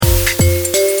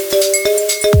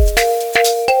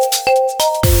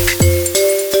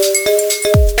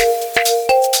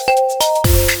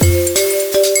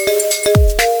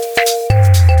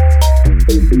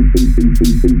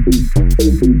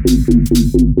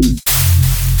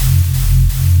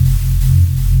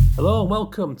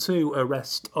welcome to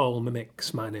Arrest All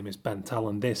Mimics. My name is Ben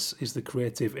Talon. This is the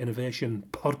Creative Innovation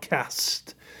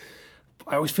Podcast.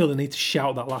 I always feel the need to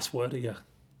shout that last word at you.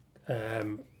 I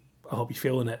hope you're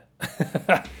feeling it.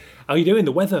 How are you doing?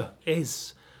 The weather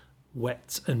is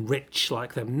wet and rich,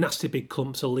 like them nasty big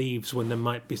clumps of leaves when there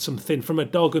might be something from a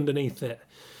dog underneath it.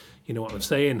 You know what I'm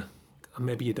saying? Or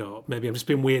maybe you don't. Maybe I'm just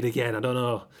being weird again. I don't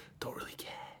know. Don't really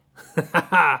care.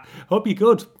 Hope you're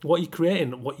good. What you're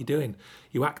creating, what you're doing.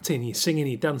 You acting, you're singing,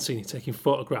 you're dancing, you're taking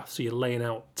photographs, you're laying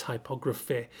out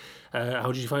typography.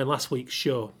 How did you find last week's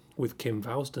show with Kim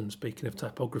Vousden? Speaking of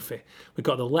typography, we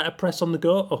got the letterpress on the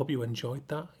go. I hope you enjoyed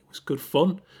that. It was good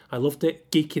fun. I loved it.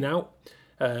 Geeking out.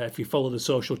 If you follow the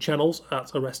social channels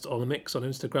at Arrest All the Mix on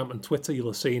Instagram and Twitter, you'll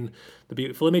have seen the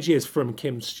beautiful images from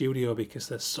Kim's studio because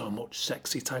there's so much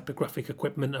sexy typographic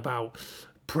equipment about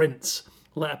prints,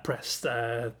 letterpress,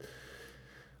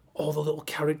 all the little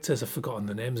characters. I've forgotten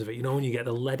the names of it. You know, when you get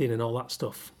the lead in and all that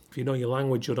stuff. If you know your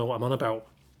language, you'll know what I'm on about.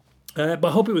 But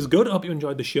I hope it was good. I hope you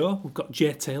enjoyed the show. We've got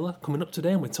Jay Taylor coming up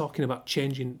today and we're talking about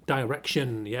changing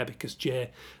direction. Yeah, because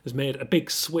Jay has made a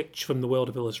big switch from the world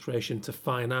of illustration to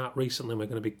fine art recently. We're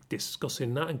going to be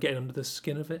discussing that and getting under the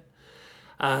skin of it.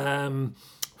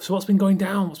 So what's been going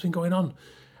down? What's been going on?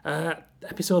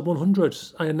 Episode 100,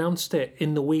 I announced it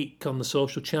in the week on the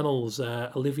social channels.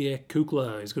 Olivier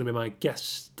Kugler is going to be my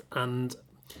guest, and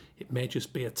it may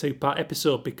just be a two-part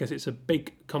episode because it's a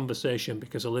big conversation,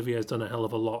 because Olivier has done a hell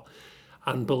of a lot.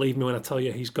 And believe me when I tell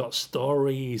you, he's got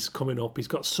stories coming up. He's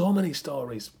got so many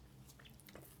stories.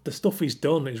 The stuff he's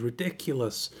done is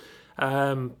ridiculous.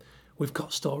 We've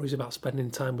got stories about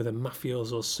spending time with a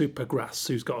mafioso Supergrass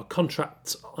who's got a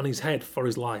contract on his head for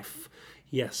his life.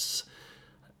 Yes.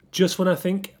 Just when I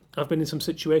think I've been in some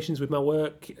situations with my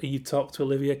work, you talk to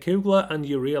Olivier Kugler and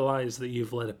you realise that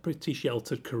you've led a pretty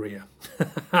sheltered career.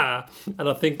 And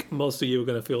I think most of you are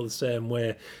going to feel the same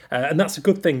way. And that's a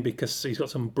good thing because he's got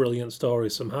some brilliant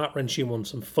stories, some heart-wrenching ones,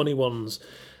 some funny ones,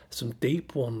 some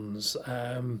deep ones.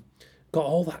 Got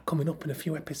all that coming up in a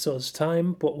few episodes'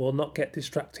 time, but we'll not get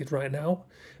distracted right now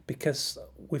because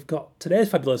we've got today's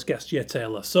fabulous guest, Jay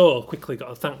Taylor. So quickly got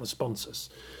to thank the sponsors.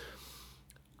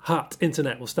 Heart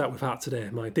Internet, we'll start with Heart today,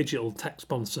 my digital tech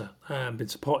sponsor. Been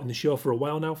supporting the show for a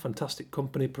while now. Fantastic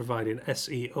company providing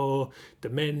SEO,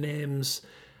 domain names,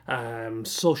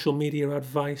 social media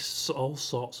advice, all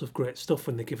sorts of great stuff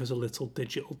when they give us a little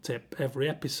digital tip every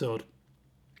episode.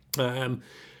 And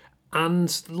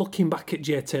looking back at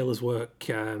Jay Taylor's work,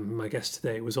 my guest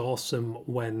today, it was awesome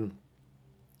when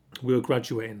we were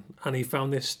graduating and he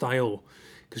found this style.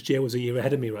 Because Jay was a year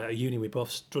ahead of me, right, at uni. We both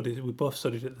studied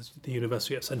at the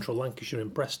University of Central Lancashire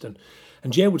in Preston.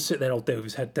 And Jay would sit there all day with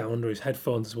his head down under his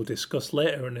headphones, as we'll discuss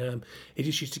later. And he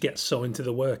just used to get so into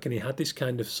the work. And he had this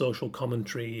kind of social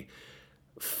commentary,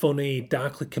 funny,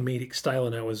 darkly comedic style.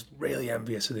 And I was really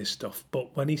envious of this stuff.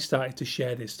 But when he started to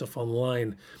share this stuff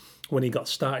online, when he got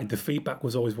started, the feedback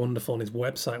was always wonderful, and his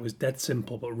website was dead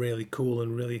simple but really cool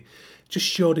and really just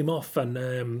showed him off. And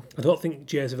I don't think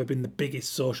Jay's ever been the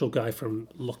biggest social guy from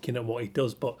looking at what he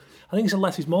does, but I think it's a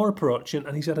less is more approach,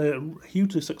 and he's had a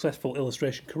hugely successful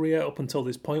illustration career up until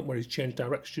this point where he's changed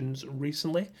directions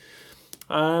recently.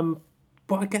 But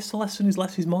I guess the lesson is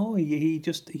less is more.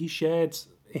 He shared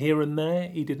here and there.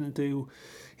 He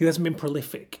hasn't been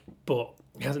prolific, but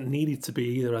he hasn't needed to be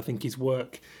either. I think his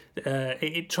work,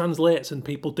 it translates and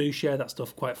people do share that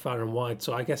stuff quite far and wide.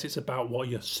 So I guess it's about what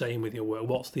you're saying with your work.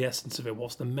 What's the essence of it?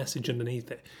 What's the message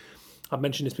underneath it? I've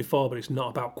mentioned this before, but it's not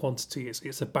about quantity.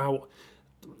 It's about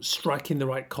striking the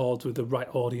right chords with the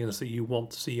right audience that you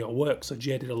want to see your work. So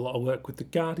Jay did a lot of work with The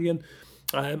Guardian.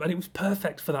 And it was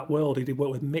perfect for that world. He did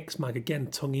work with Mixmag, again,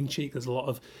 tongue-in-cheek. There's a lot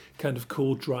of kind of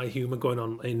cool, dry humour going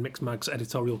on in Mixmag's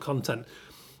editorial content.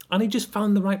 And he just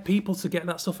found the right people to get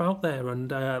that stuff out there. And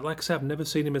like I said, I've never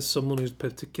seen him as someone who's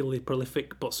particularly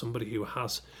prolific, but somebody who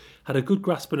has had a good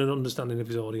grasp and an understanding of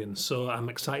his audience. So I'm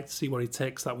excited to see where he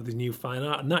takes that with his new fine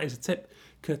art. And that is a tip,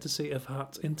 courtesy of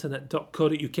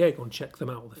heartinternet.co.uk. Go and check them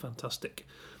out. They're fantastic.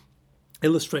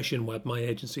 Illustration Web, my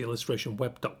agency,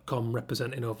 illustrationweb.com,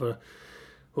 representing over...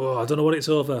 I don't know what it's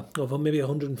over maybe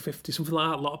 150, something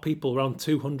like that. A lot of people, around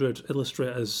 200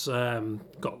 illustrators,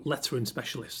 got lettering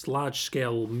specialists,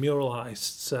 large-scale mural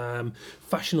artists,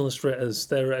 fashion illustrators.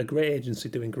 They're a great agency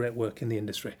doing great work in the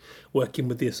industry, working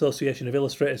with the Association of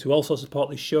Illustrators, who also support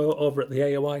this show over at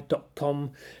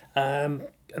theaoi.com.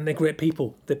 And they're great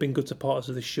people. They've been good supporters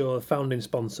of this show, a founding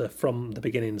sponsor from the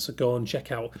beginning. So go and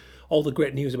check out all the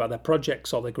great news about their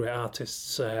projects, all the great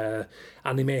artists,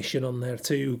 animation on there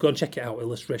too. Go and check it out,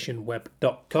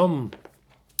 illustrationweb.com.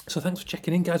 So thanks for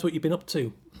checking in, guys, what you've been up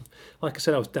to. like I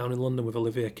said, I was down in London with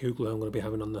Olivier Kugler, who I'm going to be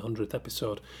having on the 100th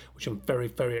episode, which I'm very,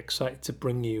 very excited to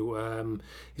bring you.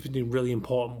 He's been doing really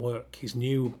important work. His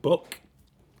new book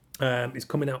is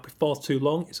coming out before too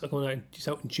long. It's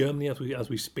out in Germany as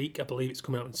we speak. I believe it's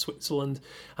coming out in Switzerland,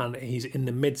 and he's in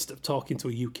the midst of talking to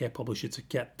a UK publisher to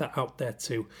get that out there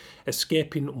too.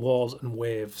 Escaping Wars and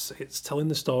Waves. It's telling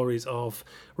the stories of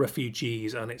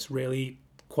refugees, and it's really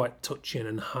quite touching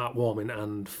and heartwarming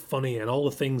and funny, and all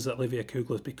the things that Olivier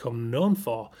Kugler has become known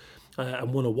for.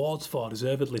 And won awards for,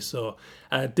 deservedly so.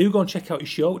 Do go and check out his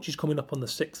show, which is coming up on the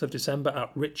 6th of December at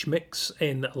Rich Mix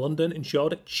in London, in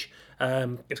Shoreditch. It's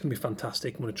going to be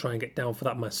fantastic. I'm going to try and get down for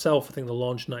that myself. I think the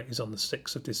launch night is on the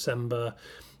 6th of December.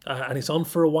 And it's on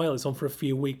for a while. It's on for a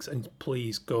few weeks. And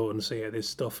please go and see it. This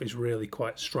stuff is really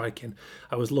quite striking.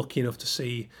 I was lucky enough to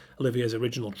see Olivier's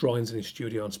original drawings in his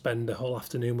studio and spend a whole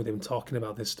afternoon with him talking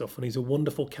about this stuff. And he's a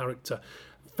wonderful character.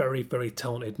 Very, very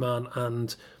talented man.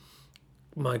 And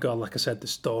my God, like I said, the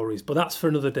stories. But that's for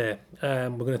another day. We're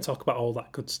going to talk about all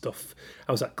that good stuff.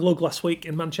 I was at Glug last week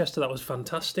in Manchester. That was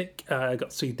fantastic. I got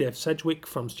to see Dave Sedgwick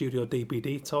from Studio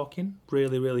DBD talking.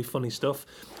 Really, really funny stuff.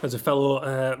 As a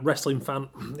fellow wrestling fan,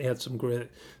 he had some great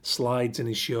slides in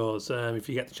his shows. If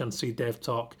you get the chance to see Dave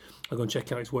talk, I'll go and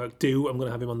check out his work. I'm going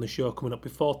to have him on the show coming up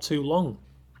before too long.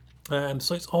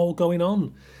 So it's all going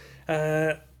on.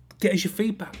 Get us your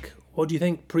feedback. What do you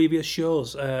think? Previous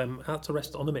shows, at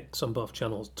Arrest on the Mix on both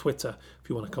channels. Twitter, if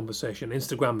you want a conversation.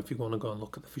 Instagram, if you want to go and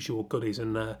look at the visual goodies,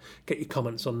 and get your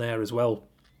comments on there as well.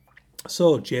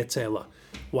 So, Jay Taylor.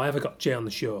 Why have I got Jay on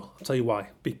the show? I'll tell you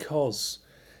why. Because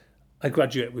I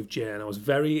graduated with Jay, and I was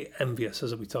very envious,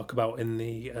 as we talk about in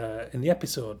the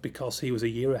episode, because he was a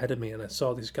year ahead of me, and I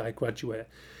saw this guy graduate.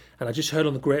 And I just heard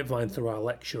on the grapevine through our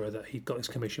lecturer that he'd got his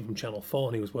commission from Channel 4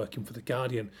 and he was working for The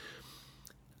Guardian.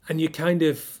 And you kind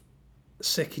of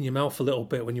sick in your mouth a little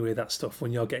bit when you hear that stuff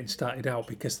when you're getting started out,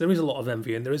 because there is a lot of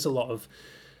envy and there is a lot of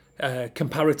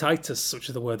comparatitis, which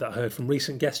is the word that I heard from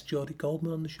recent guest Jodie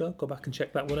Goldman on the show. Go back and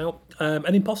check that one out.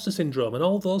 And imposter syndrome and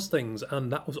all those things,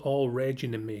 and that was all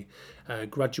raging in me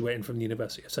graduating from the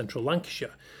University of Central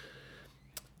Lancashire.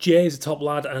 Jay is a top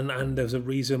lad, and there's a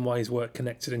reason why his work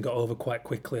connected and got over quite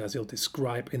quickly, as he'll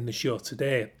describe in the show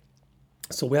today.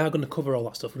 So we are going to cover all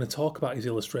that stuff. We're going to talk about his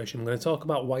illustration. We're going to talk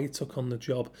about why he took on the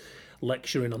job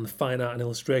lecturing on the Fine Art and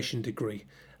Illustration degree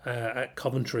at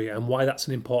Coventry, and why that's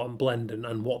an important blend,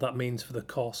 and what that means for the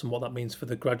course and what that means for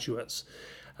the graduates.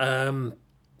 And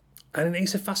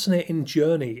it's a fascinating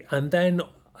journey. And then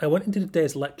I went into the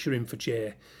day's lecturing for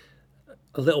Jay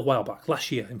a little while back, last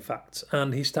year in fact,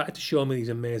 and he started to show me these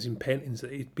amazing paintings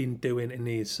that he'd been doing in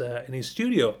his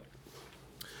studio.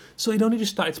 So he'd only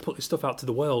just started to put this stuff out to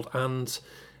the world, and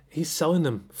he's selling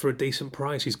them for a decent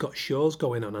price. He's got shows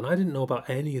going on, and I didn't know about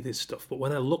any of this stuff. But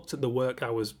when I looked at the work, I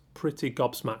was pretty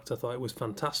gobsmacked. I thought it was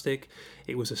fantastic.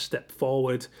 It was a step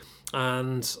forward.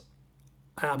 And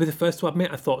I'll be the first to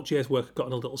admit, I thought Jay's work had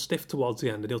gotten a little stiff towards the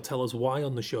end, and he'll tell us why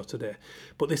on the show today.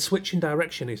 But this switch in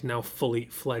direction is now fully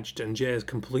fledged, and Jay's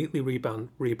completely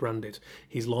rebranded.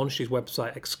 He's launched his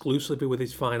website exclusively with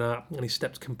his fine art, and he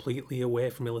stepped completely away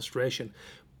from illustration.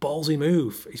 Ballsy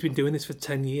move. He's been doing this for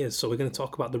 10 years, so we're going to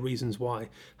talk about the reasons why,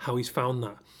 how he's found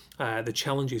that, the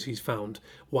challenges he's found,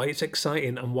 why it's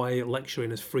exciting, and why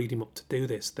lecturing has freed him up to do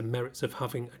this, the merits of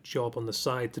having a job on the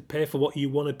side to pay for what you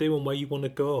want to do and where you want to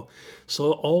go.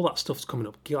 So all that stuff's coming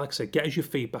up. Like I said, get us your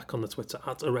feedback on the Twitter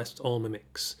at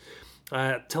ArrestAllMimics.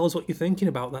 Tell us what you're thinking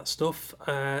about that stuff.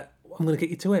 I'm going to get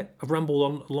you to it. I've rambled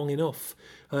on long enough.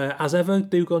 As ever,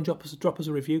 do go and drop us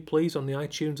a review, please, on the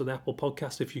iTunes or the Apple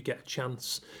Podcast if you get a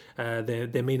chance.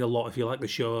 They mean a lot if you like the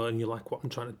show and you like what I'm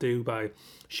trying to do by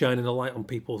shining a light on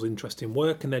people's interesting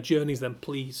work and their journeys. Then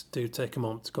please do take a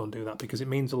moment to go and do that, because it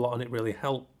means a lot and it really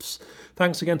helps.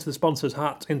 Thanks again to the sponsors,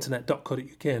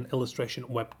 heartinternet.co.uk and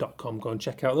illustrationweb.com. Go and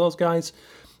check out those guys.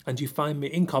 And you find me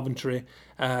in Coventry,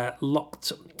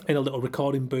 locked in a little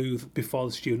recording booth before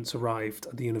the students arrived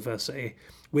at the university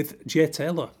with Jay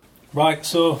Taylor. Right,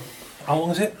 so how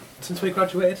long is it since we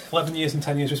graduated? 11 years and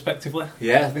 10 years respectively?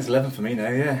 Yeah, I think it's 11 for me now,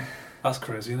 yeah. That's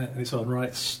crazy, isn't it? In its own right.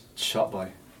 It's shot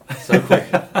by. So quick.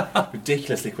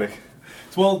 Ridiculously quick.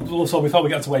 Well, so before we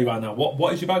get to where you are now,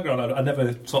 what is your background? I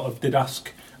never sort of did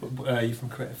ask. Are you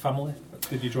from a creative family?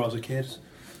 Did you draw as a kid?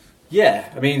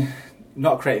 Yeah, I mean,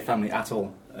 not a creative family at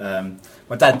all.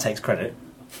 My dad takes credit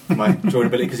for my drawing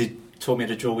ability because he taught me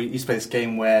how to draw. We used to play this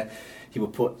game where he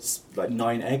would put like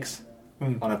 9 eggs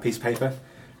on a piece of paper,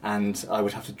 and I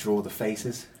would have to draw the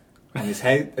faces on his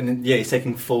head. And then, yeah, he's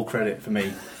taking full credit for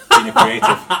me being a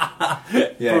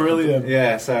creative. Yeah, brilliant.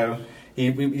 Yeah, so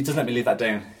he doesn't let me leave that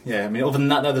down. Yeah, I mean, other than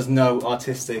that, though, there's no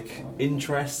artistic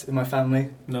interest in my family.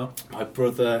 No. My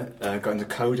brother got into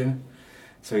coding,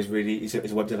 so he's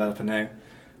a web developer now.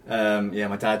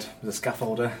 My dad was a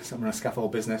scaffolder, something in a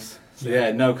scaffold business. So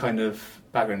yeah, no kind of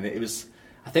background. It was,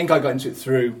 I think I got into it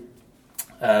through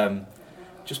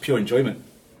just pure enjoyment.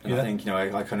 And I think,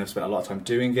 I kind of spent a lot of time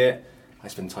doing it. I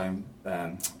spent time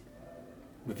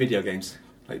with video games,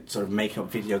 like sort of making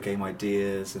up video game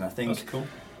ideas. And I think, that's cool.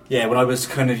 Yeah, when I was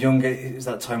kind of younger, it was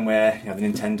that time where the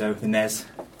Nintendo, the NES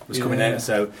was coming out.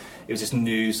 So it was this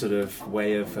new sort of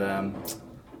way of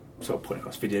sort of putting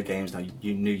across video games,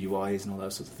 new UIs and all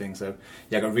those sorts of things. So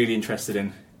yeah, I got really interested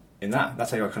in that.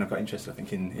 That's how I kind of got interested, I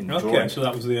think, in drawing. Okay, so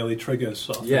that was the early triggers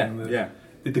sort of thing. Yeah.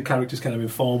 Did the characters kind of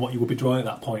inform what you would be drawing at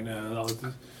that point?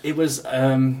 It was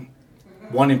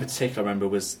one in particular. I remember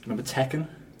Tekken.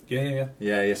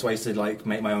 Yeah. So I used to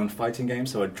make my own fighting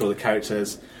games. So I'd draw the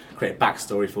characters, create a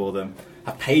backstory for them,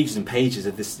 have pages and pages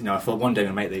of this. I thought one day I'm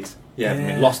gonna make these. I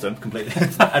mean, lost them completely.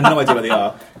 I have no idea where they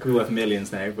are. Could be worth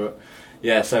millions now, but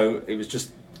yeah. So it was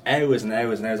just hours and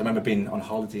hours and hours. I remember being on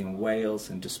holiday in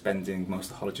Wales and just spending most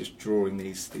of the holidays drawing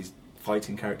these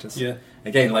fighting characters. Yeah.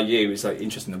 Again, like you, it's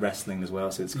interested in the wrestling as well,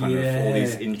 so it's kind of all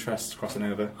these interests crossing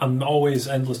over. I'm always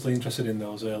endlessly interested in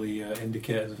those early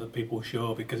indicators that people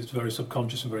show because it's very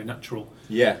subconscious and very natural.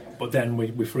 Yeah. But then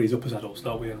we freeze up as adults,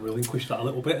 don't we, and relinquish that a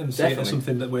little bit and see it as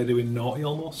something that we're doing naughty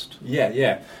almost.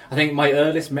 Yeah. I think my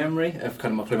earliest memory of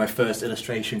kind of my first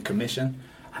illustration commission,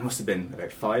 I must have been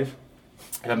about 5.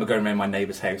 I remember going around my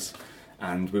neighbour's house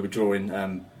and we were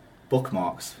drawing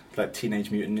bookmarks, like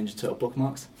Teenage Mutant Ninja Turtle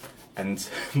bookmarks. And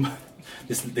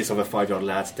this other 5-year-old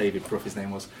lad, David Bruff, his name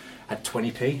was, had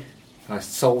 20p, and I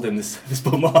sold him this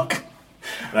bookmark.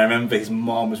 And I remember his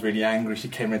mom was really angry. She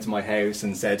came into my house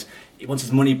and said he wants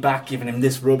his money back, giving him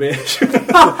this rubbish.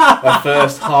 My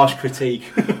first harsh critique.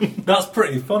 That's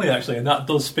pretty funny, actually, and that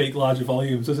does speak larger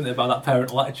volumes, doesn't it, about that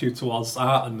parental attitude towards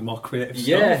art and the more creative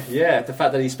stuff. Yeah, the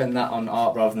fact that he spent that on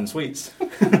art rather than sweets.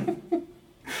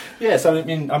 Yeah, so I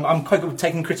mean, I'm quite good at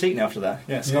taking critique now after that.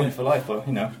 Yeah, scarred for life, but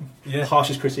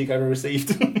harshest critique I ever received.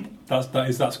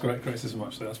 That's great criticism,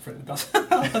 actually.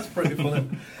 That's pretty funny.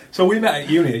 So we met at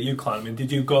uni at UCLan. I mean,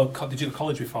 did you go to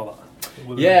college before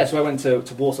that? Yeah, so I went to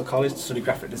Warsaw College to study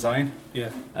graphic design. Yeah.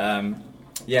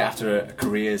 After a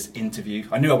careers interview,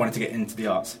 I knew I wanted to get into the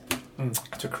arts.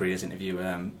 After a careers interview,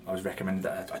 I was recommended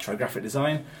that I try graphic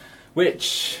design,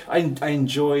 which I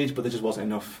enjoyed, but there just wasn't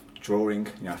enough drawing.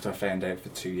 After I found out for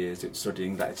 2 years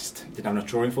studying that, it just didn't have enough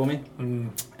drawing for me.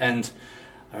 And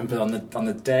I remember on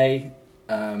the day,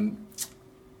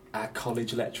 our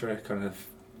college lecturer kind of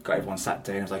got everyone sat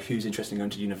down and was like, who's interested in going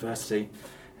to university?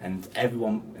 And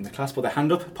everyone in the class put their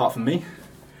hand up, apart from me,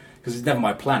 because it's never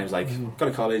my plan. It was like, go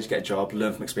to college, get a job,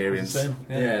 learn from experience.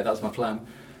 Yeah, that was my plan.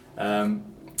 But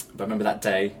I remember that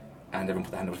day, and everyone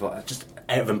put their hand up. Just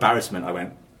out of embarrassment, I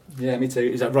went, yeah, me too.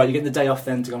 He's like, right, you're getting the day off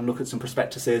then to go and look at some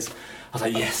prospectuses. I was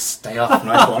like, yes, day off,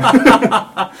 nice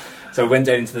one. So I went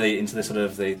down into the sort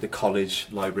of the college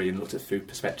library and looked at food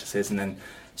prospectuses, and then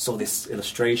saw this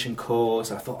illustration course.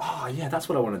 And I thought, oh yeah, that's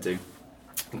what I want to do.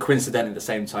 And coincidentally, at the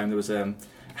same time, there was a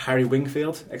Harry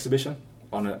Wingfield exhibition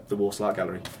on the Warsaw Art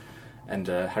Gallery, and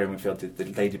Harry Wingfield did the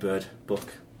Ladybird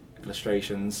book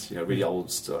illustrations, really old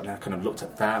stuff. And I kind of looked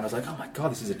at that, and I was like, oh my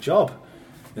god, this is a job.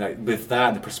 With that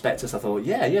and the prospectus, I thought,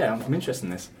 yeah, I'm interested in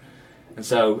this. And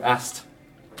so asked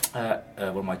one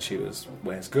of my tutors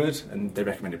where's good, and they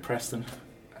recommended Preston.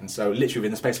 And so literally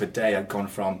within the space of a day, I'd gone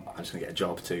from I'm just going to get a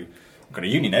job to I'm going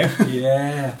to uni now.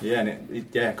 Yeah. And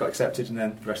it got accepted, and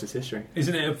then the rest is history.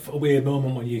 Isn't it a weird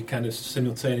moment when you kind of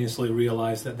simultaneously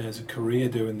realise that there's a career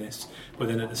doing this, but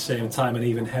then at the same time an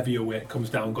even heavier weight comes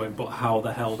down going, but how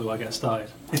the hell do I get started?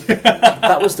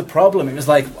 That was the problem. It was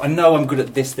like, I know I'm good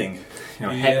at this thing.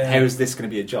 How is this going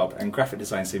to be a job? And graphic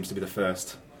design seems to be the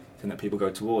first thing that people go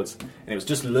towards. And it was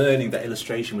just learning that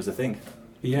illustration was a thing.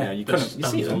 Yeah, you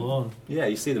see them. Alone. Yeah,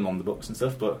 you see them on the books and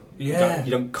stuff, but you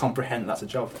don't comprehend that's a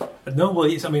job. No, well,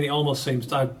 it almost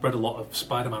seems I've read a lot of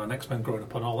Spider-Man and X-Men growing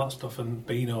up and all that stuff, and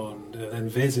Beano and then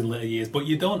Viz in later years, but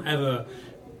you don't ever.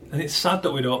 And it's sad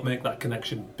that we don't make that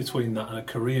connection between that and a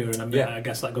career. And I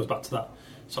guess that goes back to that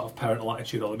sort of parental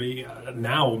attitude, or maybe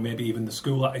now maybe even the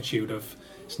school attitude of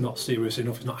it's not serious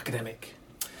enough, it's not academic.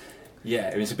 Yeah,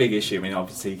 it's a big issue. I mean,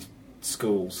 obviously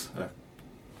schools are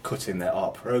cutting their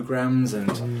art programs, and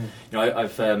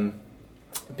I've been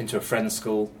to a friend's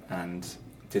school and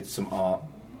did some art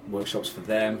workshops for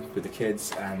them with the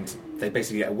kids, and they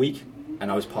basically get a week,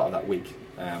 and I was part of that week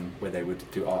where they would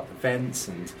do art events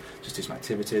and just do some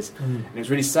activities. And it was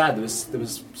really sad. There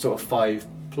was sort of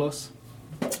 5+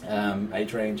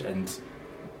 age range, and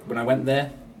when I went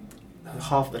there,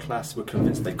 half of the class were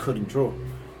convinced they couldn't draw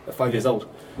at 5 years old.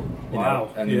 You Wow.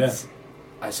 know? And Yeah.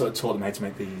 I sort of taught them how to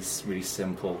make these really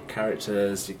simple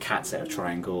characters, your cats out of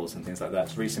triangles and things like that.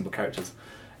 It's really simple characters.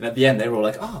 And at the end, they were all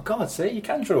like, "Oh God, see, you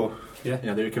can draw." Yeah. You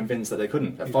know, they were convinced that they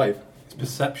couldn't at 5. It's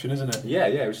perception, isn't it?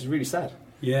 Yeah, which is really sad.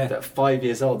 Yeah. That at 5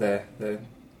 years old, they're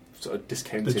sort of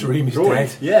discounting The dream is drawing.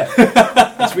 dead. Yeah,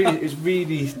 it's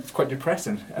really quite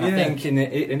depressing. And I Yeah. think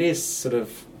it is sort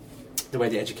of the way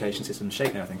the education system's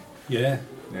shaped now. I think Yeah.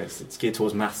 you know, it's geared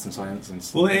towards maths and science and.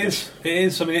 Well, it is. It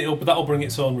is. I mean, that'll bring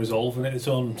its own resolve and its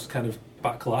own kind of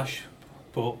backlash.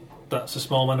 But that's a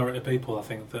small minority of people, I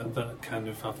think, that kind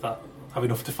of have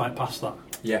enough to fight past that.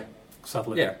 Yeah.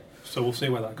 Sadly. Yeah. So we'll see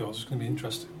where that goes. It's going to be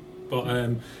interesting.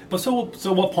 But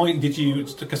so what point did you?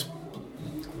 Because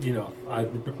you know,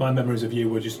 my memories of you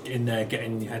were just in there,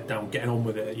 getting your head down, getting on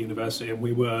with it at university, and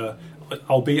we were,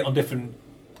 albeit on different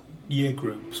year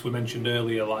groups. We mentioned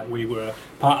earlier, like we were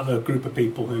part of a group of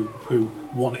people who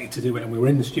wanted to do it, and we were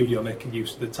in the studio making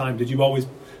use of the time. Did you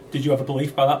have a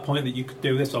belief by that point that you could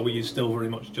do this, or were you still very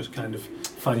much just kind of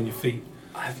finding your feet?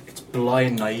 It's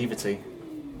blind naivety.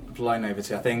 Blind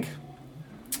naivety. I think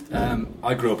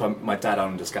I grew up. My dad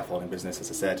owned a scaffolding business,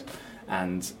 as I said,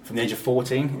 and from the age of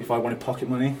 14, if I wanted pocket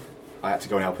money, I had to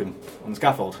go and help him on the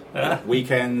scaffold.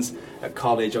 Weekends, at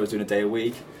college, I was doing a day a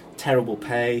week. Terrible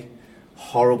pay,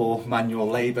 horrible manual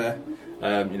labour.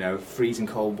 You know, freezing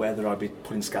cold weather. I'd be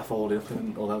putting scaffolding up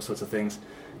and all those sorts of things.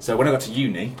 So when I got to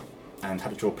uni and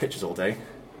had to draw pictures all day,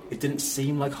 it didn't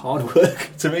seem like hard work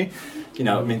to me. You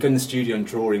know, I mean, going to the studio and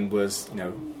drawing was, you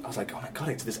know, I was like, oh my God,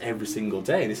 I do this every single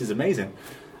day. This is amazing.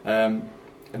 And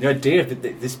the idea of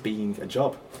this being a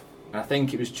job, and I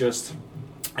think it was just,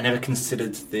 I never considered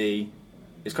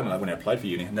it's kind of like when I applied for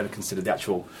uni, I never considered the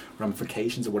actual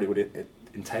ramifications of what it would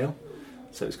entail.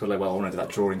 So it's kind of like, well, I want to do that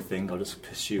drawing thing, I'll just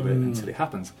pursue it until it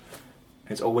happens.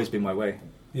 And it's always been my way.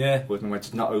 Yeah. Always been my way,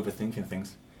 just not overthinking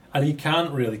things. And you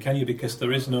can't really, can you? Because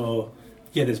there is no,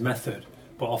 there's method,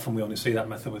 but often we only see that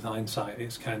method with hindsight.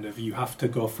 It's kind of, you have to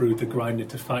go through the grinding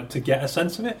to get a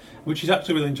sense of it, which is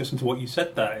actually really interesting to what you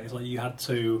said there. It's like you had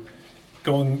to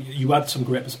go and, you had some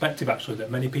great perspective actually that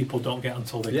many people don't get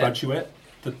until they graduate,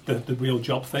 the real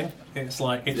job thing. It's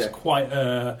like, it's quite,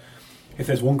 if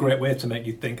there's one great way to make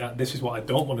you think, this is what I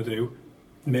don't want to do,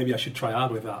 maybe I should try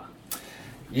hard with that.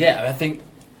 Yeah, I think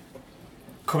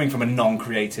coming from a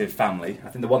non-creative family, I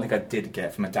think the one thing I did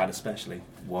get from my dad especially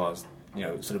was, you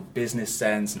know, sort of business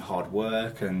sense and hard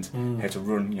work and how to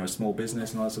run, you know, a small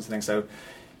business and all that sorts of things. So,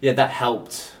 yeah, that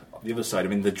helped the other side. I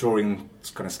mean, the drawing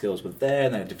kind of skills were there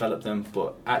and I developed them,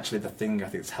 but actually the thing I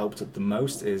think that's helped it the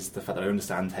most is the fact that I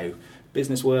understand how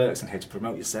business works and how to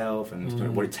promote yourself and you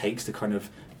know, what it takes to kind of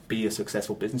be a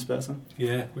successful business person.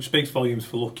 Yeah, which speaks volumes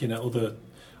for looking at other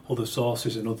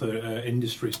sources and other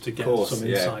industries to get some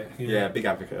insight. Yeah, big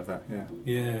advocate of that.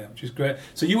 Yeah, which is great.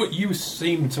 So you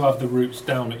seem to have the roots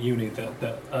down at uni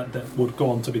that would go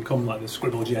on to become like the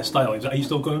Scribble J style. Are you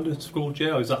still going to Scribble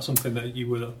J, or is that something that you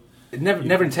were?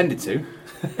 Never intended to.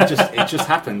 It just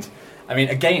happened. I mean,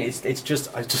 again, it's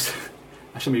just I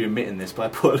shouldn't be admitting this, but I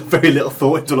put very little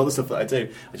thought into a lot of the stuff that I do.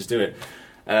 I just do it.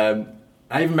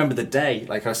 I even remember the day,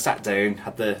 like I sat down,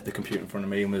 had the computer in front of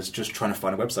me, and was just trying to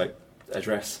find a website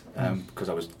address because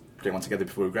I was getting one together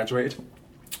before we graduated,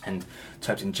 and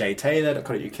typed in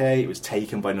jtaylor.co.uk. It was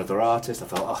taken by another artist. I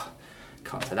thought, oh,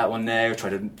 can't say that one now.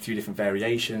 Tried a few different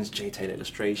variations. J Taylor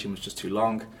illustration was just too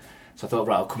long, so I thought,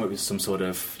 right, I'll come up with some sort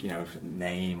of, you know,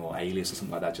 name or alias or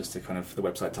something like that, just to kind of the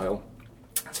website title.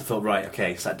 So I thought, right,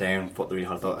 okay, sat down, thought the really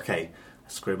hard. I thought, okay,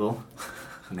 Scribble.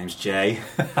 My name's Jay,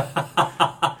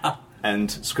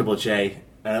 and Scribble J.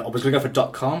 I was going to go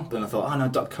for .com, but then I thought, oh no,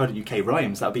 .co.uk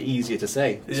rhymes. That would be easier to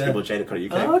say.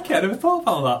 Scribblej.co.uk. Oh, okay, I never thought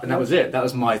about that. And that was it. That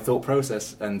was my thought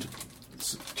process. And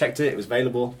checked it. It was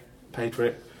available. Paid for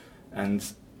it. And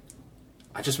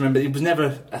I just remember it was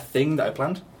never a thing that I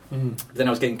planned. Then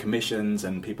I was getting commissions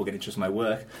and people getting interested in my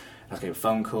work. I was getting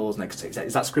phone calls and they could say,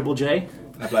 is that Scribble J?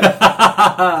 And I'd be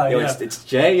like, it's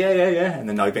J, yeah. And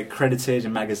then I'd get credited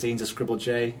in magazines as Scribble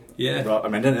J. Yeah. I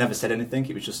mean, I never said anything.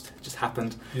 It was just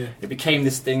happened. Yeah. It became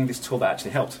this tool that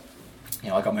actually helped.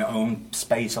 You know, I got my own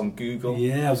space on Google.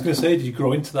 Yeah, I was going to say, did you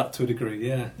grow into that to a degree?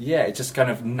 Yeah. Yeah, it just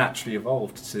kind of naturally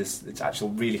evolved to this. It's actual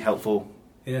really helpful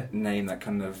name that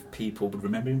kind of people would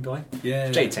remember me by.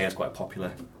 Yeah. J Taylor's quite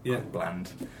popular, quite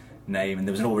bland name, and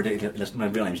there was an already, my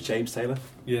real name is James Taylor,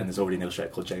 and there's already an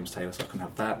illustrator called James Taylor, so I couldn't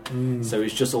have that. So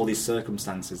it's just all these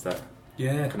circumstances that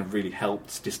Yeah. Kind of really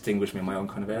helped distinguish me in my own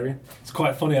kind of area. It's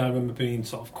quite funny. I remember being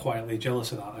sort of quietly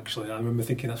jealous of that. Actually, I remember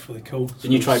thinking that's really cool.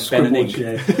 And you tried pen and ink?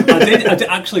 Yeah, I did.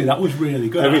 Actually, that was really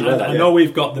good. I know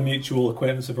we've got the mutual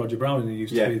acquaintance of Roger Browning, who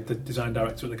used to be the design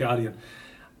director at the Guardian.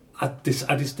 I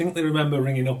distinctly remember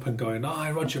ringing up and going, "Oh, hi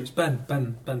Roger, it's Ben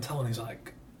Tallon." He's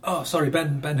like, "Oh, sorry,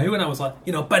 Ben who?" And I was like,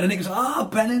 Ben and Ink. He's like, "Oh,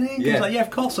 Ben and Ink." He's like, "Yeah, of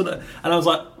course." And I was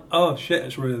like, oh shit,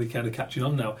 it's really kind of catching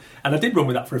on now. And I did run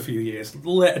with that for a few years.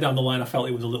 Later down the line I felt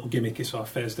it was a little gimmicky, so I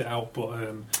phased it out, but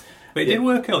it did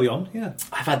work early on.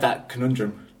 I've had that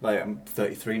conundrum. Like, I'm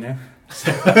 33 now,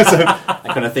 so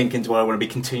I kind of think into what I want to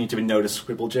be continuing to be known as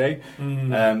Scribble J.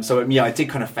 I did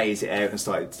kind of phase it out and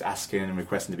started asking and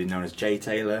requesting to be known as J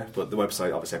Taylor, but the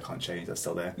website obviously I can't change, that's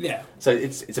still there. So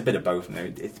it's a bit of both now,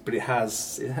 but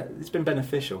it's been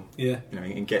beneficial.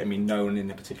 In getting me known in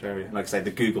a particular area. Like I say,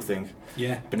 the Google thing.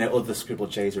 But now other Scribble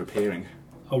J's are appearing.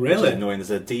 Oh really? Which is annoying.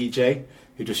 There's a DJ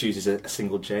who just uses a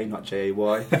single J, not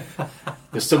J-A-Y.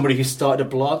 There's somebody who started a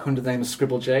blog under the name of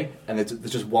Scribble J, and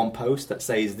there's just one post that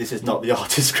says, "This is not the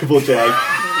artist Scribble J."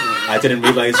 I didn't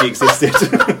realise he existed.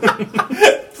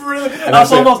 Brilliant.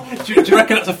 That's almost. Do you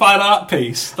reckon that's a fine art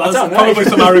piece? That's probably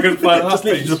some arrogant fine art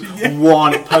piece. Just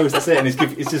one post. That's it, and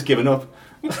it's just given up.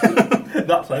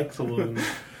 That's excellent.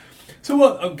 So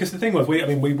what? Because the thing was,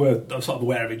 we were sort of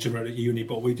aware of each other at uni,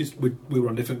 but we were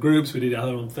on different groups. We did our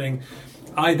own thing.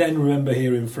 I then remember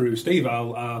hearing through Steve,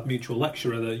 our mutual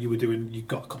lecturer, that you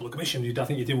got a couple of commissions. I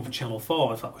think you did one for Channel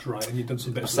 4, if that was right, and you'd done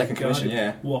some bits. Second commission,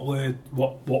 yeah. What were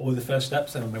the first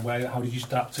steps then? How did you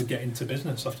start to get into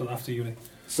business after uni?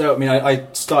 So I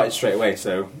started straight away.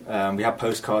 So we had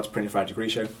postcards printed for our degree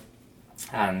show,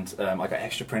 and I got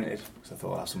extra printed because I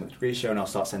thought I'll have some at the degree show and I'll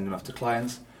start sending them off to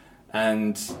clients.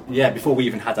 And before we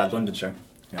even had our London show,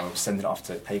 I was sending it off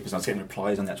to papers and I was getting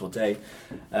replies on the actual day.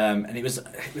 And it was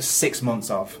 6 months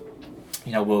of,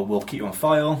 we'll keep you on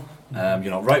file,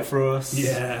 you're not right for us.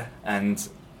 Yeah. And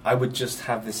I would just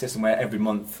have this system where every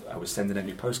month I was sending in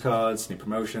new postcards, new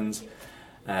promotions,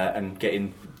 and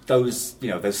getting those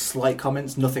slight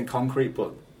comments, nothing concrete,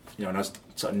 but and I was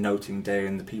sort of noting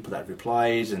down the people that had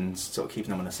replied and sort of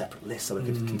keeping them on a separate list so I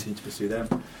could continue to pursue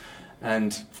them.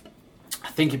 And I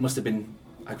think it must have been,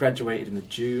 I graduated in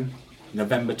the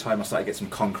November time I started to get some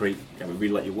concrete, we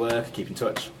really like your work, keep in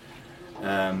touch.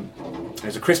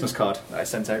 There's a Christmas card that I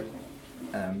sent out,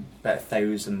 about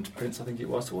 1,000 prints I think it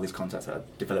was, to all these contacts that I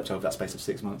developed over that space of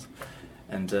 6 months.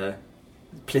 And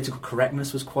political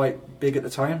correctness was quite big at the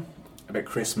time, about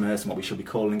Christmas and what we should be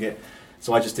calling it.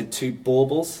 So I just did 2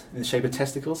 baubles in the shape of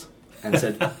testicles and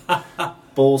said,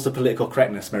 "Balls to political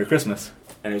correctness, Merry Christmas."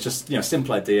 And it was just,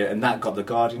 simple idea, and that got the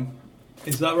Guardian.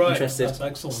 Is that right? Interested. That's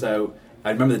excellent. So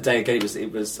I remember the day again.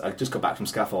 It was. I just got back from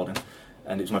scaffolding,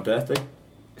 and it was my birthday,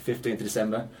 15th of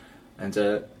December, and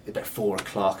about 4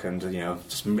 o'clock, and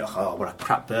just what a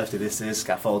crap birthday this is.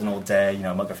 Scaffolding all day.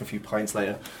 I might go for a few pints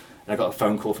later. And I got a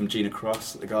phone call from Gina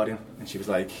Cross at the Guardian, and she was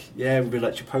like, "Yeah, we really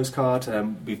liked your postcard.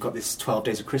 We've got this 12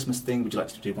 days of Christmas thing. Would you like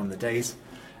to do one of the days?"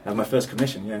 My first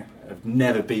commission, yeah. I've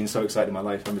never been so excited in my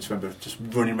life. I just remember just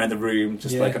running around the room,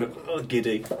 just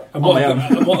giddy. And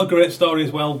what a great story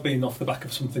as well, being off the back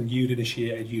of something you'd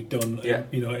initiated, you'd done. Yeah.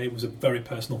 It was a very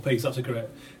personal piece. That's a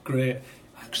great.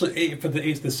 Actually,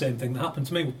 it's the same thing that happened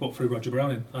to me, but through Roger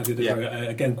Browning. I did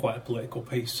again quite a political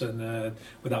piece, and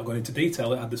without going into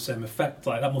detail, it had the same effect.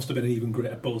 Like that must have been an even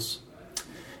greater buzz.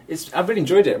 I've really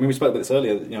enjoyed it. We spoke about this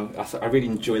earlier. I really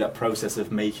enjoy that process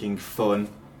of making fun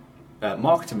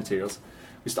marketing materials.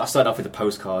 I started off with the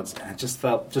postcards, and I just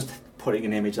felt just putting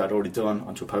an image that I'd already done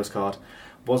onto a postcard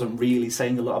wasn't really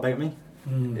saying a lot about me.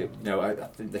 I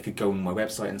think they could go on my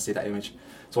website and see that image.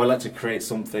 So I like to create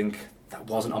something that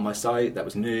wasn't on my site, that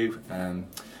was new.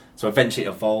 So eventually it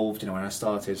evolved. When I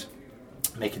started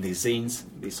making these zines,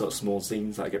 these sort of small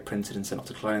zines that I get printed and sent off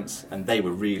to clients, and they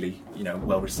were really,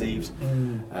 well received.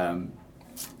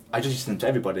 I just used them to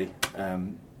everybody.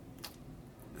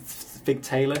 Fig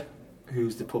Taylor,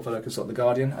 who's the portfolio consultant at The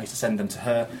Guardian, I used to send them to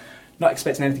her, not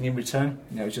expecting anything in return.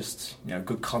 Just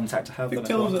good contact to have. Fig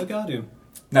Taylor was at The Guardian?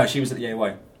 No, she was at the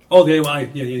AOI. Oh, the AOI,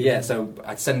 yeah. Yeah, so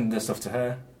I'd send the stuff to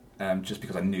her, just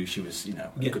because I knew she was,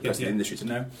 a good person in the industry to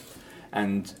know.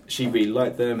 And she really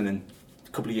liked them, and then a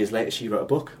couple of years later she wrote a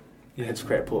book, had to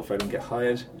create a portfolio and get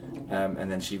hired,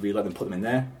 and then she really liked them, put them in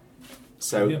there.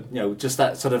 So, just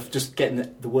that sort of, just getting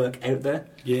the work out there.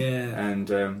 Yeah.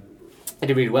 And I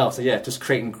did really well. So just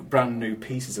creating brand new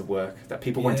pieces of work that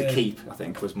people wanted to keep, I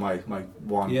think, was my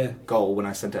one goal when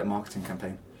I sent out a marketing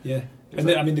campaign. Yeah. And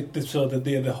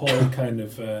the whole kind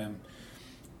of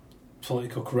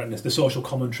political correctness, the social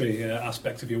commentary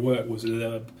aspect of your work was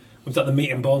that the meat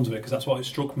and bones of it, because that's what it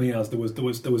struck me as. There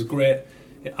was great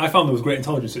I found there was great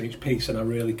intelligence in each piece, and I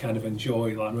really kind of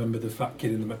enjoy. Like, I remember the fat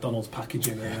kid in the McDonald's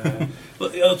packaging.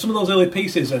 But some of those early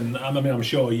pieces, and I mean, I'm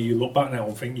sure you look back now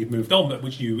and think you've moved on,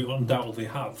 which you undoubtedly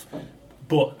have.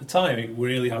 But at the time, it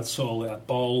really had soul, it had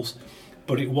balls,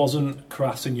 but it wasn't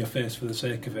crass in your face for the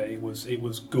sake of it. It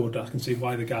was good. I can see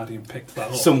why the Guardian picked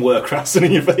that up. Some were crass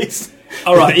in your face.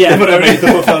 All right, yeah, but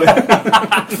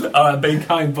I'm being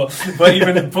kind, but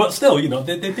still, you know,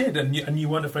 they did, and you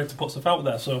weren't afraid to put stuff out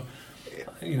there. So,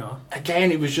 you know,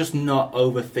 again, it was just not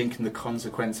overthinking the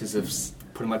consequences of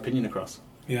putting my opinion across.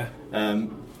 Yeah. I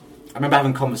remember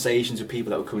having conversations with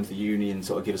people that would come into the uni and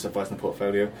sort of give us advice on the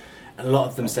portfolio. And a lot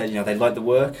of them said, you know, they liked the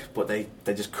work, but they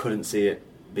just couldn't see it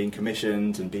being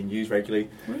commissioned and being used regularly.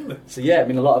 Really? So yeah, I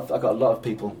mean, I got a lot of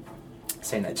people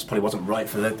saying that it just probably wasn't right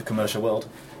for the commercial world.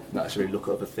 Not actually look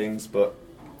at other things, but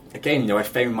again, you know, I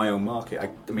found my own market.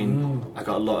 I mean, I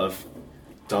got a lot of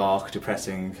dark,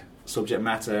 depressing subject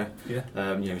matter. Yeah.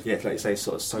 You know, yeah, like you say,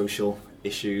 sort of social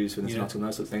issues and those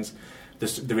sorts of things.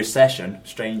 The recession,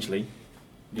 strangely,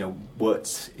 you know,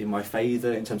 worked in my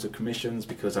favour in terms of commissions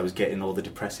because I was getting all the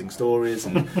depressing stories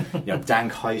and you know,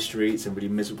 dank high streets and really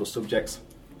miserable subjects.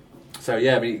 So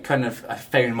yeah, I mean, I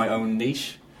found my own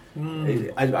niche.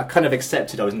 I kind of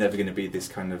accepted I was never going to be this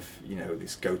kind of, you know,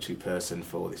 this go-to person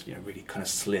for this, you know, really kind of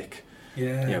slick, you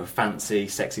know, fancy,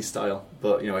 sexy style.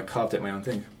 But you know, I carved out my own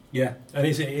thing. Yeah, and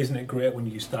isn't it great when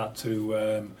you start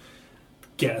to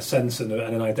get a sense and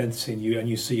an identity in you, and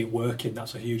you see it working?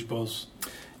 That's a huge buzz.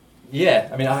 Yeah,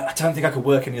 I mean, I don't think I could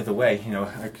work any other way. You know,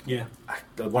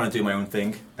 I want to do my own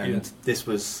thing, and this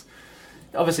was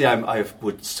obviously I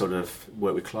would sort of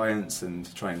work with clients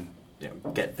and try and, you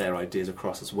know, get their ideas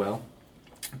across as well.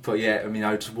 But yeah, I mean,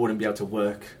 I just wouldn't be able to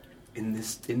work in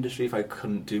this industry if I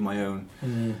couldn't do my own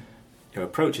you know,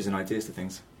 approaches and ideas to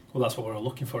things. Well, that's what we're all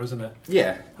looking for, isn't it?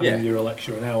 Yeah, I mean, you're a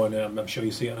lecturer now, and I'm sure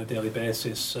you see it on a daily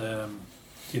basis.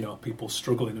 You know, people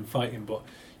struggling and fighting, but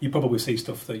you probably see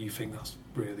stuff that you think that's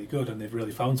really good, and they've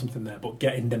really found something there. But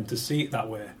getting them to see it that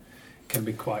way can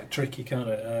be quite tricky, can't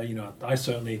it? You know,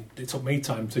 it took me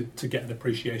time to get an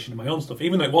appreciation of my own stuff,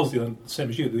 even though it was the same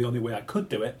as you. The only way I could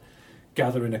do it,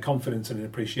 gathering a confidence and an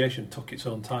appreciation, took its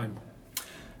own time.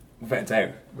 Without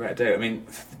a doubt. I mean,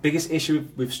 the biggest issue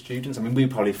with students, I mean, we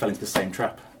probably fell into the same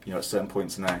trap, you know, at certain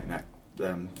points in our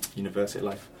university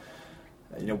life.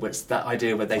 You know, it's that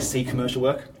idea where they see commercial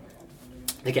work,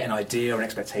 they get an idea or an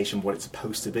expectation of what it's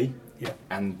supposed to be,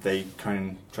 and they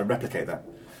kind of try and replicate that.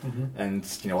 And,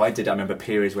 you know, I remember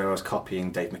periods where I was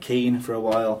copying Dave McKean for a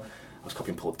while, I was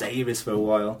copying Paul Davis for a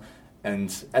while,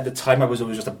 and at the time I was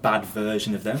always just a bad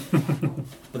version of them.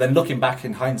 But then looking back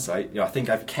in hindsight, you know, I think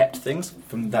I've kept things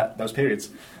from those periods.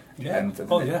 Yeah. And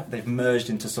they've merged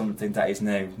into something that is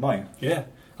now mine. Yeah.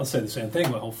 I'll say the same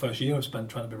thing. My whole first year I spent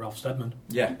trying to be Ralph Steadman.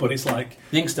 Yeah. But it's like...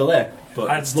 The ink's still there,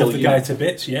 but I love the guy to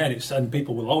bits, and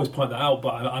people will always point that out,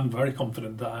 but I'm very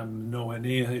confident that I'm nowhere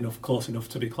near close enough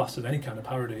to be classed as any kind of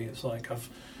parody. It's like I've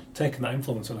taken that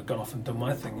influence and I've gone off and done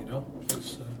my thing, you know.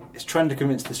 It's trying to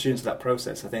convince the students of that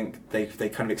process. I think they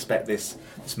kind of expect this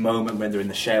moment when they're in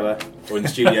the shower or in the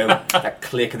studio, that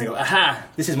click, and they go, aha,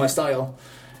 this is my style.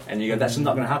 And you go, that's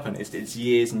not going to happen. It's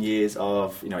years and years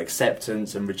of, you know,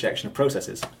 acceptance and rejection of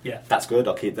processes. Yeah. That's good,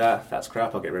 I'll keep that. That's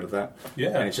crap, I'll get rid of that. Yeah.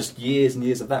 And it's just years and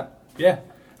years of that. Yeah.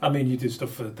 I mean, you did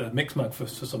stuff for the Mixmag for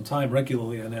some time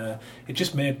regularly, and it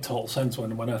just made total sense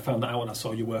when I found that out and I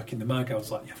saw you work in the mag. I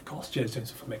was like, yeah, of course Jay's doing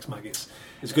stuff for Mixmag. It's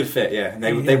a good fit, yeah. And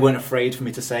they weren't afraid for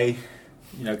me to say,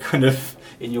 you know, kind of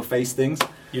in-your-face things.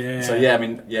 Yeah. So, yeah, I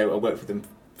mean, I worked with them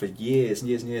for years and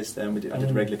years and years. I did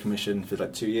a regular commission for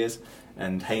like 2 years,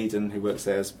 and Hayden, who works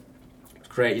there, was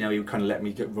great. You know, he would kind of let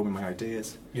me run with my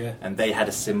ideas. Yeah. And they had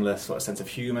a similar sort of sense of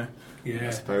humour,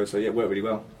 I suppose. So, yeah, it worked really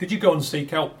well. Did you go and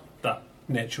seek out that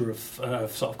nature of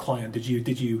sort of client? Did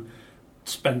you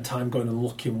spend time going and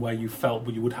looking where you felt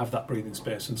you would have that breathing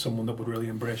space and someone that would really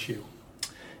embrace you?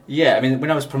 Yeah, I mean,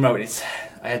 when I was promoted,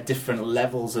 I had different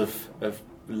levels of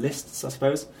lists, I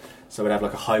suppose. So I'd have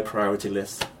like a high priority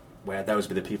list where those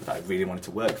were the people that I really wanted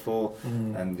to work for,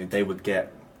 and they would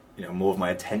get, you know, more of my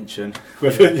attention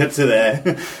to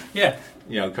their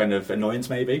you know, kind of annoyance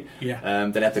maybe. Yeah.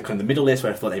 Then I had the kind of the middle list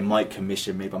where I thought they might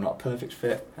commission me, but I'm not a perfect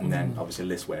fit, and then obviously a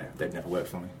list where they'd never worked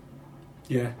for me.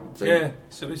 Yeah. So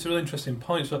it's a really interesting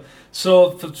point.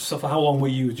 So for how long were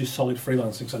you just solid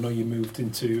freelancing? Because I know you moved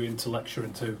into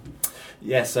lecturing too.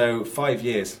 Yeah. So 5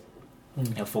 years,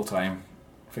 you know, full time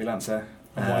freelancer.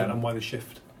 And why the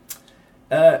shift?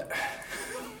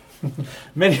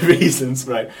 Many reasons,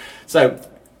 right? So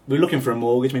we were looking for a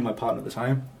mortgage, me and my partner at the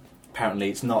time. Apparently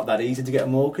it's not that easy to get a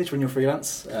mortgage when you're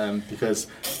freelance, because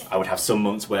I would have some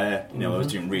months where, you know, I was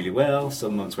doing really well,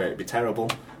 some months where it'd be terrible.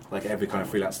 like every kind of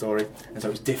freelance story. And so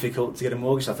it was difficult to get a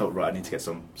mortgage. So I thought, right, I need to get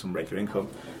some regular income.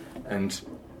 And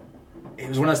it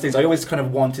was one of those things, I always kind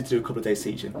of wanted to do a couple of days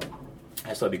teaching.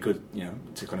 I thought it'd be good,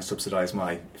 to kind of subsidise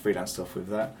my freelance stuff with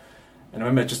that. And I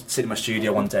remember just sitting in my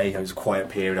studio one day, it was a quiet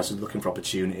period, I was looking for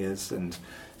opportunities and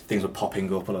things were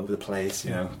popping up all over the place,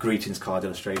 greetings card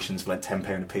illustrations for like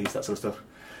 £10 a piece, that sort of stuff.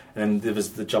 And then there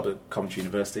was the job at Coventry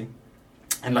University.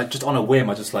 And like just on a whim,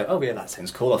 I just like, oh yeah, that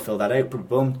sounds cool, I'll fill that out, boom,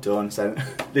 boom, done. So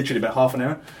literally about half an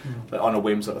hour, like on a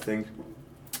whim sort of thing.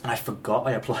 And I forgot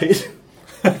I applied.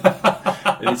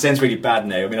 And it sounds really bad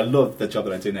now. I mean, I love the job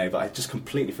that I do now, but I just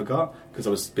completely forgot because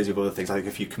I was busy with other things. I think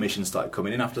a few commissions started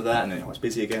coming in after that, and then I was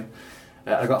busy again.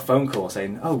 I got a phone call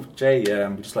saying, "Oh, Jay,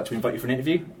 we'd just like to invite you for an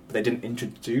interview," but they didn't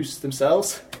introduce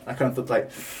themselves. I kind of thought,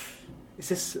 like, is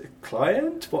this a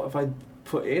client? What have I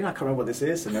put in? I can't remember what this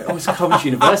is. And it's Coventry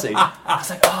University. I was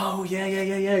like, oh,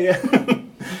 yeah.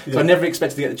 So I never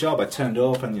expected to get the job. I turned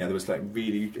up, and there was like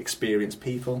really experienced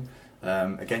people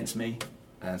against me.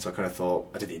 And so I kind of thought,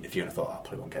 I did the interview and I thought, I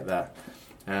probably won't get that.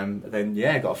 Then,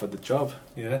 I got offered the job.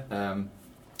 Yeah.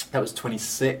 That was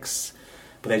 26.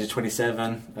 By the age of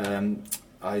 27,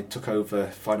 I took over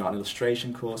Fine Art and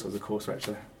Illustration course. I was a course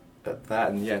director at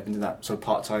that. And I've been doing that sort of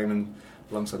part-time and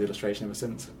alongside the illustration ever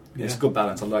since. Yeah. It's a good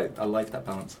balance. I like that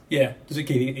balance. Yeah. Does it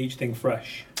keep each thing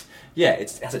fresh? Yeah,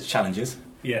 it has its challenges.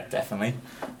 Yeah. Definitely.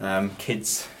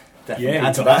 Kids... Definitely yeah,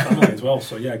 add to you've got that. family as well.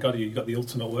 So you've got the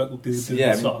ultimate work. Kids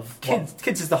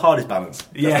is the hardest balance.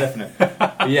 That's definite.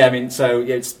 But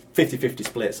it's 50-50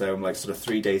 split. So I'm like sort of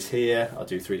 3 days here. I'll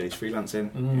do 3 days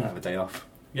freelancing. I have a day off.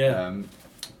 Yeah.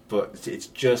 But it's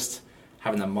just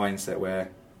having that mindset where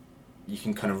you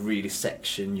can kind of really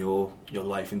section your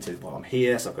life into, well, I'm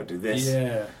here, so I've got to do this.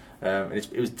 Yeah.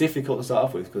 It was difficult to start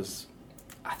off with because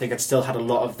I think I'd still had a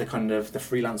lot of the kind of the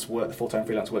freelance work, the full-time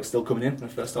freelance work still coming in when I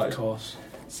first started. Of course.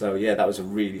 So that was a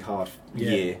really hard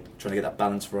year, trying to get that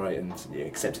balance right and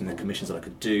accepting the commissions that I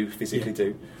could physically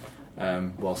do,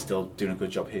 while still doing a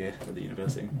good job here at the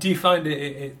university. Do you find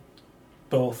it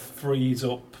both frees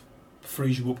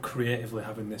you up creatively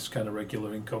having this kind of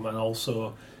regular income, and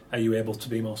also are you able to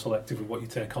be more selective with what you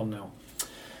take on now?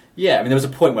 Yeah, I mean, there was a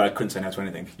point where I couldn't say no to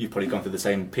anything. You've probably gone through the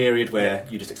same period where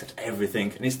you just accept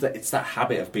everything, and it's that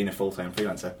habit of being a full-time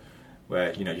freelancer.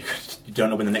 Where you don't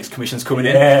know when the next commission's coming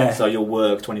in, so you'll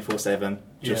work 24/7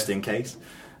 just in case.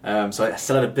 So I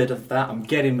still had a bit of that. I'm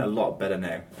getting a lot better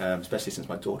now, especially since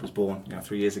my daughter was born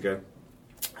 3 years ago.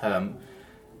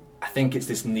 I think it's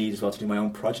this need as well to do my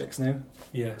own projects now.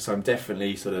 Yeah. So I'm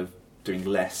definitely sort of doing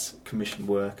less commission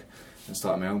work and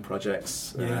starting my own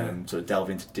projects. Sort of delve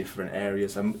into different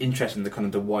areas. I'm interested in the kind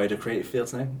of the wider creative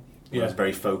fields now. I was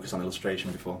very focused on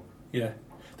illustration before. Yeah.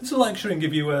 Does a lecturing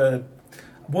give you a...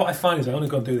 What I find is I only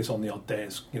go and do this on the odd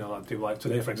days. I do like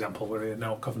today, for example, we're here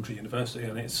now at Coventry University,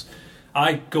 and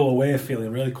I go away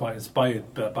feeling really quite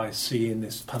inspired by seeing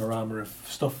this panorama of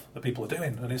stuff that people are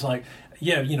doing. And it's like,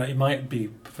 it might be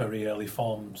very early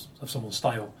forms of someone's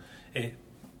style.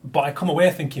 But I come away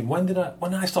thinking, when did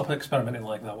I stop experimenting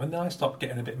like that? When did I stop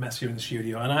getting a bit messier in the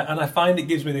studio? And I find it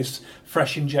gives me this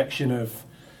fresh injection of,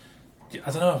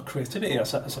 I don't know, creativity, I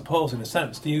suppose, in a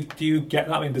sense. Do you get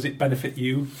that? I mean, does it benefit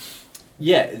you?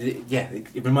 Yeah,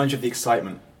 it reminds you of the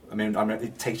excitement. I mean,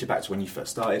 it takes you back to when you first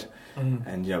started,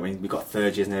 and we've got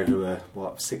third years now who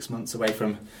are 6 months away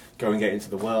from going out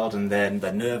into the world, and then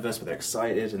they're nervous but they're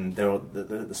excited, and they're at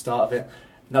the start of it.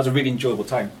 And that was a really enjoyable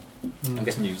time. I'm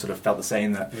guessing you sort of felt the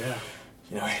same, that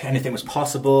anything was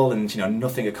possible, and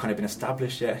nothing had kind of been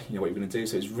established yet. What you're going to do,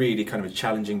 so it's really kind of a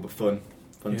challenging but fun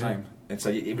time. And so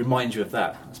it reminds you of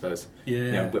that, I suppose.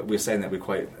 Yeah. We're saying that we're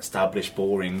quite established,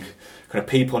 boring kind of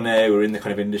people now. We're in the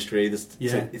kind of industry.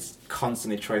 So it's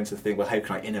constantly trying to think, well, how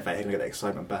can I innovate? How can I get that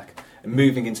excitement back? And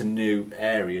moving into new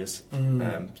areas,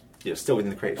 still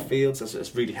within the creative fields,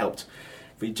 has really helped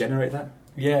regenerate that.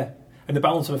 Yeah. And the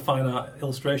balance of a fine art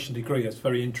illustration degree is a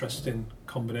very interesting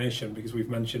combination, because we've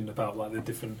mentioned about like the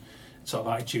different sort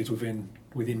of attitudes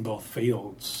within both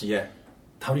fields. Yeah.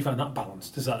 How do you find that balance?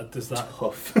 Does that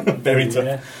tough? Very tough.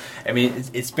 Yeah. I mean,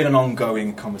 it's been an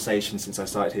ongoing conversation since I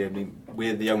started here. I mean,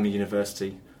 we're the only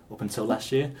university up until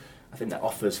last year, I think, that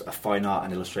offers a fine art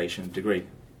and illustration degree.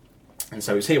 And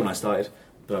so it was here when I started,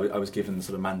 but I was given the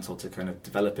sort of mantle to kind of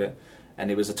develop it. And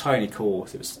it was a tiny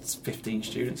course. It was 15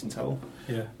 students in total.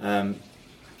 Yeah.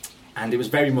 And it was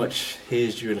very much,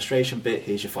 here's your illustration bit,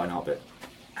 here's your fine art bit.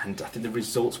 And I think the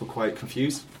results were quite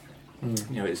confused.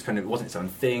 It wasn't its own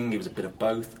thing. It was a bit of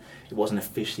both. It wasn't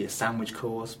officially a sandwich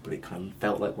course, but it kind of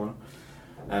felt like one.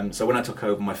 So when I took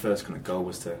over, my first kind of goal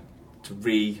was to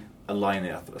realign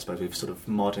it, I suppose, with sort of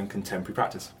modern contemporary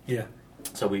practice. Yeah.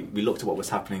 So we looked at what was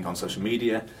happening on social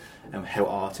media and how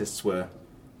artists were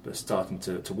starting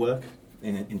to work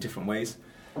in different ways.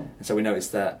 And so we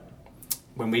noticed that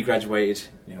when we graduated,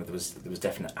 there was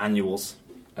definite annuals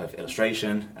of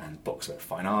illustration and books of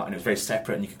fine art, and it was very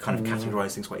separate, and you could kind of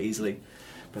categorise things quite easily.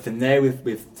 But then there,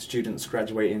 with students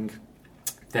graduating,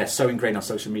 they're so ingrained on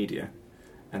social media,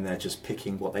 and they're just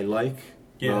picking what they like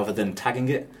rather than tagging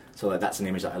it. So like, that's an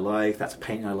image that I like, that's a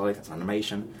painting I like, that's an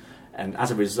animation. And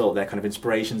as a result, their kind of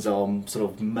inspirations are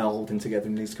sort of melding together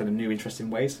in these kind of new, interesting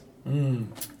ways.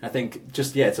 I think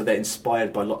so they're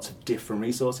inspired by lots of different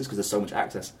resources because there's so much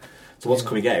access. So what's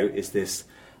coming out is this,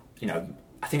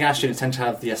 I think our students tend to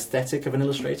have the aesthetic of an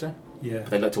illustrator. Yeah. But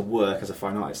they like to work as a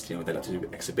fine artist. They like to do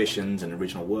exhibitions and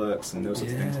original works and those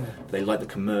sorts of things. But they like the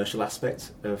commercial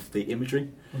aspect of the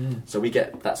imagery. So we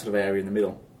get that sort of area in the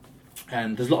middle.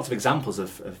 And there's lots of examples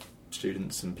of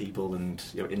students and people and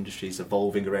industries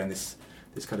evolving around this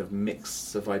kind of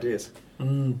mix of ideas. I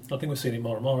think we're seeing it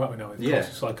more and more, aren't we now?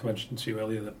 It's like I mentioned to you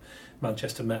earlier that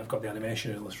Manchester Met have got the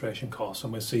animation and illustration course,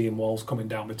 and we're seeing walls coming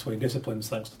down between disciplines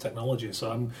thanks to technology.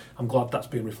 So I'm glad that's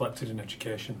being reflected in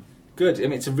education. Good. I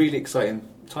mean, it's a really exciting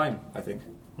time, I think.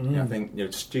 I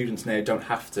think students now don't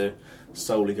have to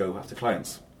solely go after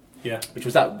clients. Yeah.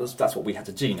 That's what we had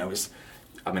to do.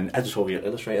 I'm an editorial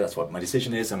illustrator. That's what my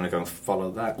decision is. I'm going to go and follow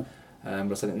that.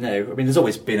 But I said no. I mean, there's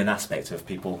always been an aspect of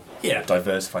people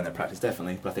diversifying their practice,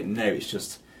 definitely. But I think now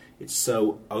it's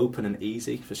so open and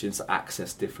easy for students to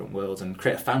access different worlds and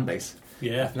create a fan base.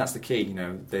 Yeah, and that's the key.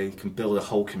 They can build a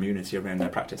whole community around their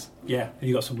practice. Yeah, and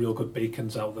you've got some real good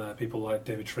beacons out there. People like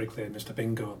David Shrigley and Mr.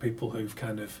 Bingo, people who've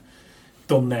kind of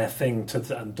done their thing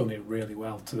and done it really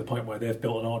well to the point where they've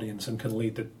built an audience and can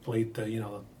lead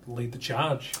the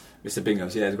charge. Mr.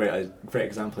 Bingo's, a great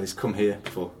example. He's come here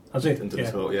before. Has he? And done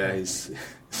the talk. Yeah, he's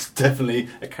definitely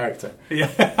a character. Yeah,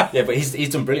 but he's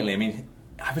done brilliantly. I mean,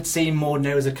 I would see him more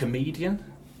now as a comedian.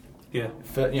 Yeah.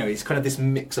 He's kind of this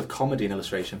mix of comedy and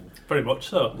illustration. Very much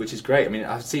so. Which is great. I mean,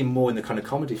 I've seen him more in the kind of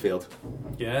comedy field.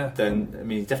 Yeah.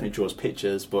 He definitely draws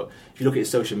pictures, but if you look at his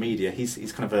social media,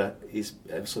 he's kind of he's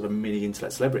a sort of mini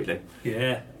internet celebrity.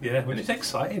 Yeah, which is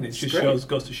exciting. It just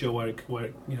goes to show where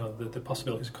the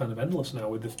possibilities are kind of endless now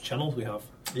with the channels we have.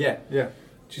 Yeah.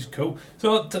 Which is cool.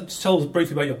 So tell us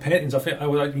briefly about your paintings. I think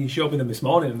you showed me them this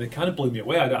morning, and they kind of blew me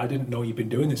away. I didn't know you'd been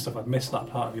doing this stuff. I'd missed that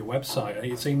part of your website.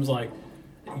 It seems like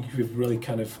you've really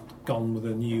kind of gone with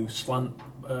a new slant,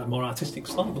 more artistic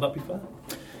slant. Would that be fair?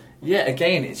 Yeah.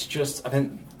 Again, it's just I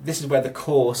think this is where the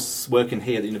course working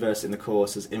here at the university in the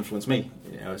course has influenced me.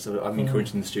 So I'm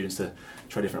encouraging the students to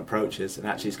try different approaches, and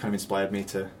actually, it's kind of inspired me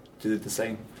to do the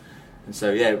same. And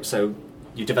so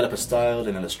you develop a style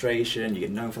in illustration. You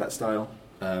get known for that style.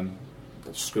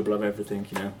 Scribble over everything,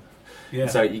 Yeah.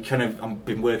 So I've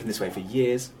been working this way for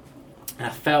years, and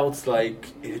I felt like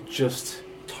it just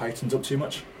tightened up too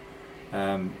much.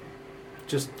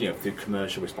 Through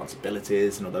commercial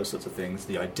responsibilities and all those sorts of things.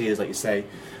 The ideas, like you say,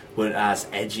 weren't as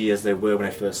edgy as they were when I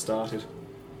first started.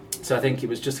 So I think it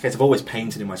was just a case of always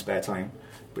painting in my spare time,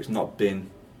 but it's not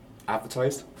been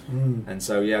advertised. And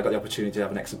so I got the opportunity to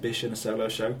have an exhibition, a solo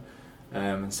show,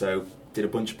 and so did a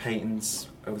bunch of paintings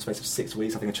over the space of 6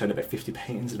 weeks. I think I turned about 50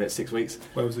 paintings in about 6 weeks.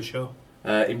 Where was the show?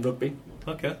 In Rugby.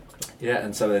 Okay. Yeah,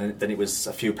 and so then it was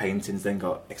a few paintings, then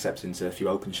got accepted into a few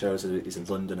open shows. It's in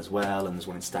London as well, and there's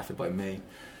one in Stafford by me.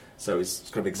 So it's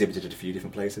kind of exhibited at a few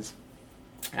different places.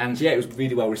 And it was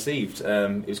really well received.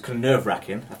 It was kind of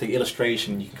nerve-wracking. I think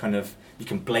illustration, you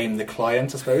can blame the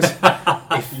client, I suppose,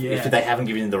 if they haven't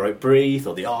given you the right brief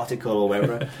or the article or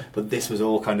whatever. But this was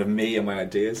all kind of me and my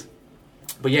ideas.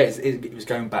 But it was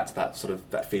going back to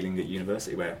that feeling at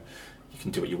university where you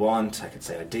can do what you want. I could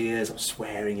say ideas. I was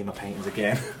swearing in my paintings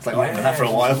again. It's like I haven't done that for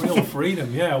a while. Real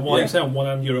freedom, yeah. You say on one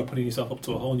hand you're opening yourself up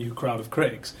to a whole new crowd of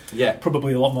critics. Yeah.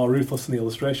 Probably a lot more ruthless than the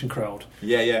illustration crowd.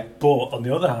 Yeah. But on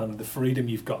the other hand, the freedom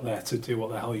you've got there to do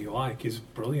what the hell you like is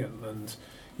brilliant, and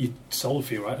you sold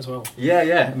for you, right, as well.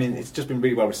 Yeah. I mean, it's just been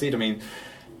really well received. I mean,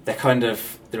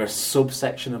 they're a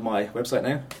subsection of my website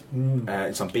now.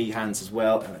 It's on Behance as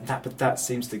well, but that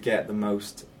seems to get the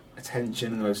most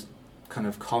attention and the most kind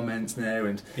of comments now,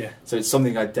 and so it's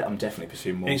something I'm definitely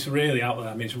pursuing more. It's really out there.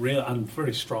 I mean, it's real and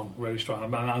very strong.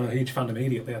 I'm a huge fan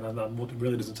immediately, and it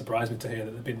really doesn't surprise me to hear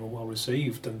that they've been well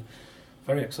received, and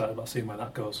very excited about seeing where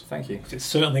that goes. Thank you. It's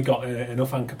certainly got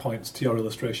enough anchor points to your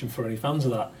illustration for any fans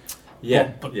of that.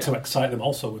 But to excite them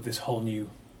also with this whole new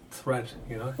thread,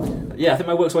 Yeah, I think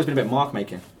my work's always been about mark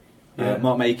making,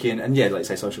 and like you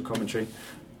say, social commentary.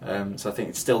 So I think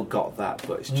it's still got that,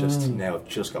 but it's just now I've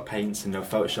just got paints and no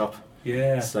Photoshop.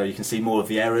 Yeah. So you can see more of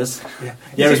the errors. Yeah.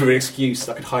 The errors were an excuse,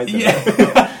 so I could hide them.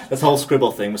 Yeah. This whole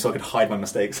scribble thing was so I could hide my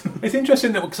mistakes. It's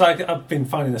interesting that, because I've been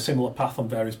finding a similar path on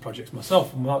various projects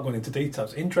myself, and without going into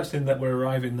details, interesting that we're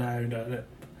arriving there in a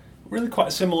really quite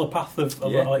a similar path of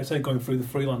Yeah. like I say, going through the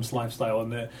freelance lifestyle.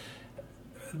 And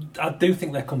I do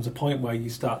think there comes a point where you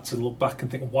start to look back and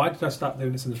think, why did I start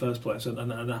doing this in the first place,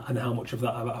 and how much of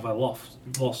that have I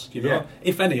lost? You know, Yeah.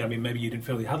 if any. I mean, maybe you didn't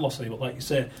feel you had lost any, but like you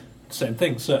say, same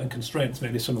thing. Certain constraints.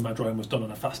 Maybe some of my drawing was done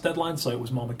on a fast deadline, so it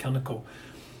was more mechanical.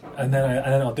 And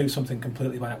then I'll do something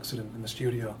completely by accident in the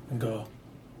studio and go,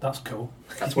 that's cool.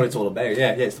 That's what it's all about.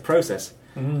 Yeah, it's the process.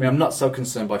 I mean, I'm not so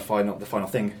concerned by the final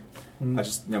thing. I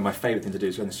just, my favourite thing to do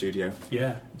is go in the studio.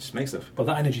 Yeah. Just make stuff. But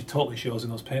that energy totally shows in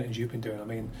those paintings you've been doing. I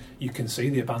mean, you can see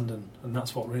the abandon, and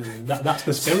that's what really... That's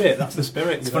the spirit. That's the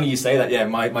spirit. It's funny you say that. Yeah,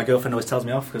 my girlfriend always tells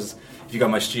me off, because if you go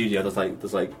in my studio,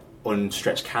 there's like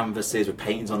unstretched canvases with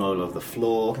paintings on all over the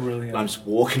floor. Brilliant. And I'm just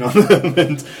walking on them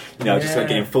and just like Yeah.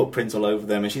 getting footprints all over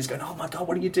them, and she's going, "Oh my god,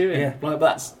 what are you doing?" Yeah. Like,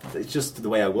 but it's just the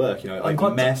way I work.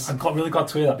 I'm really glad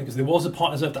to hear that, because there was a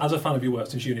point, as a fan of your work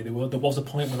since uni, there was a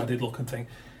point when I did look and think,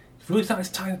 it really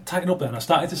started to tighten up there, and I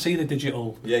started to see the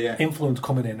digital influence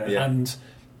coming in. Yeah. And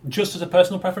just as a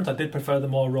personal preference, I did prefer the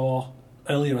more raw,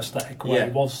 earlier aesthetic, where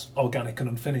it was organic and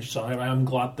unfinished. So I am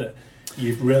glad that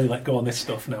you've really let go on this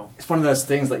stuff now. It's one of those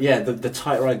things that the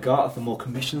tighter I got, the more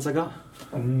commissions I got.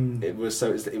 It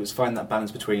was finding that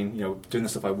balance between doing the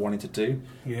stuff I wanted to do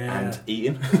and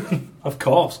eating. Of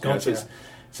course, gotcha.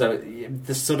 So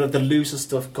the sort of the looser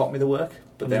stuff got me the work,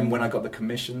 but then when I got the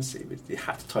commissions, it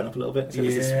had to tighten up a little bit. So it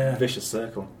was this vicious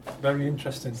circle. Very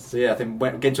interesting. So I think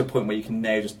getting to a point where you can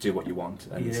now just do what you want,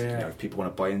 and if people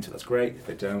want to buy into it, that's great. If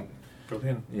they don't,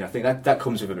 brilliant. I think that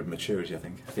comes with a bit of maturity. I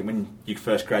think when you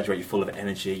first graduate, you're full of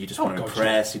energy. You just want to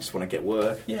impress. You just want to get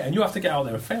work. Yeah, and you have to get out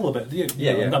there and fail a bit, do you?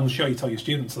 And I'm sure you tell your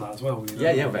students that as well.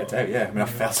 Without doubt. Yeah, I mean, I've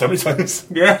failed so many times.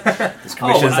 Yeah, there's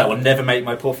commissions that will never make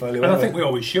my portfolio. And I think we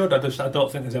always should. I don't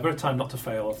think there's ever a time not to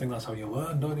fail. I think that's how you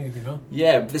learn, don't you?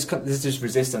 Yeah, but there's just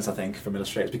resistance, I think, from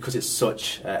illustrators, because it's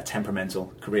such a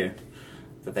temperamental career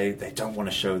that they don't want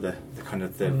to show the kind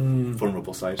of the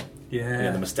vulnerable side.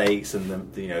 Yeah, the mistakes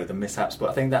and the mishaps. But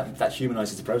I think that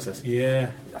humanises the process.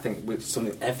 Yeah, I think with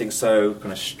everything's so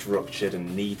kind of structured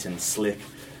and neat and slick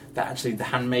that actually the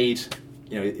handmade,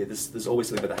 there's always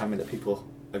something about the handmade that people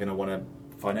are going to want to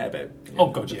find out about.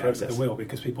 They will,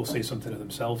 because people see something of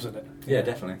themselves in it. Yeah,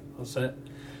 definitely. That's it.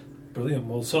 Brilliant.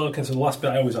 Well, so the last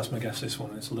bit I always ask my guests this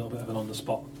one. It's a little bit of an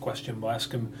on-the-spot question, but I ask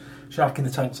them, Shark in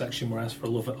the Tank section, where I ask for a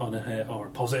love on a hate, or a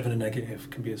positive and a negative,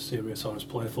 can be as serious or as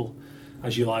playful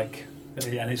as you like.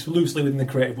 And it's loosely within the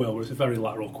creative world, where it's a very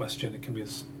lateral question. It can be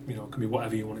as can be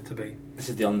whatever you want it to be. This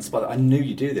is the on-the-spot. I knew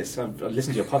you do this. I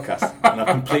listened to your podcast and I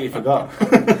completely forgot.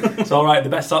 It's all right. The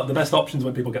best options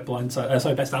when people get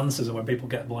blindsided. Best answers are when people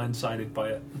get blindsided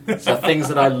by it. So things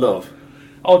that I love.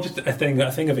 Oh, just a thing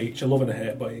of each, a love and a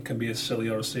hate, but it can be as silly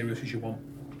or as serious as you want.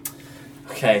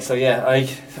 Okay, so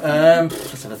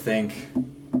let's have a think.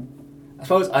 I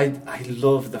suppose I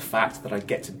love the fact that I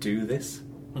get to do this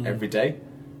every day.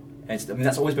 And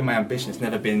that's always been my ambition. It's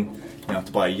never been,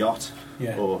 to buy a yacht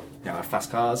or have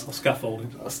fast cars or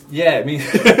scaffolding. Yeah, I mean,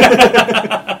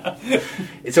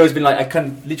 it's always been like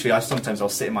sometimes I'll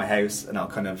sit in my house and I'll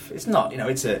kind of, it's not,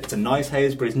 it's a nice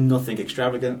house, but it's nothing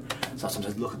extravagant. So I'll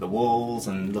sometimes look at the walls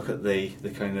and look at the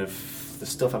kind of the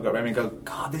stuff I've got around me and go,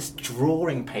 God, this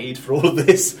drawing paid for all of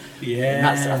this. Yeah,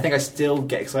 and I think I still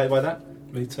get excited by that.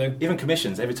 Me too. Even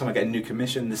commissions. Every time I get a new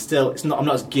commission, I'm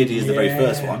not as giddy as the very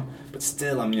first one, but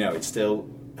still, it's still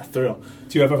a thrill.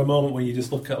 Do you ever have a moment when you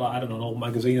just look at an old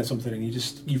magazine or something, and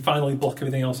you finally block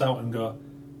everything else out and go,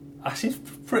 "This is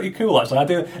pretty cool." Actually, I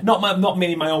do not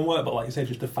meaning my own work, but like you say,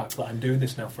 just the fact that I'm doing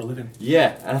this now for a living.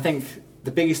 Yeah, and I think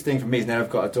the biggest thing for me is now I've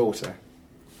got a daughter.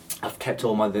 I've kept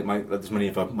all as many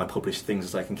of my published things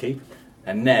as I can keep,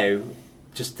 and now,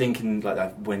 just thinking like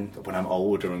that when I'm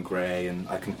older and grey and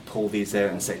I can pull these out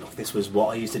and say, look, this was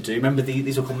what I used to do. Remember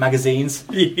these were called magazines?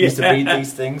 I used to read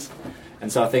these things.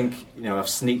 And so I think, I've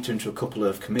sneaked her into a couple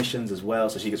of commissions as well,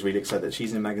 so she gets really excited that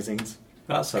she's in magazines.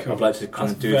 That's cool. I'd like to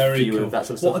kind of do a few of that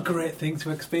sort of stuff. What a great thing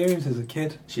to experience as a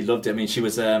kid. She loved it. I mean, she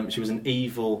was an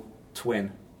evil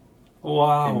twin.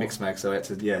 Wow. In Mixmag, so I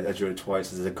drew it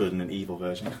twice as a good and an evil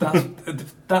version.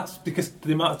 That's because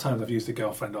the amount of times I've used a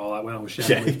girlfriend, or like when I was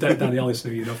sharing with Danny Ellis,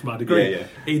 who from my degree,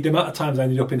 the amount of times I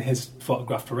ended up in his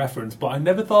photograph for reference, but I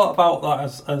never thought about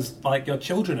that as like your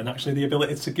children and actually the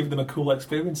ability to give them a cool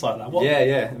experience like that.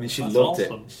 I mean, she loved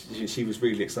it. She was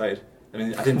really excited. I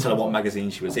mean, I didn't tell her what magazine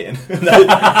she was in.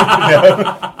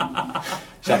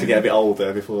 She had to get a bit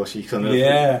older before she kind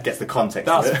of gets the context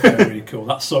That's of it. very cool.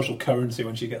 That's social currency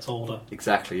when she gets older.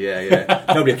 Exactly, yeah.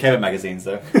 Nobody cared about magazines,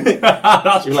 though.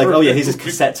 That's You're like, oh yeah, here's this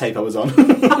cassette tape I was on.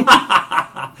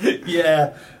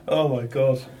 Yeah. Oh my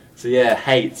god. So yeah,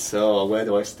 hate. So where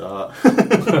do I start?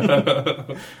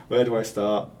 Where do I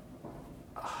start?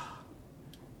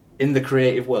 In the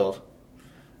creative world.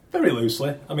 Very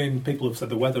loosely. I mean, people have said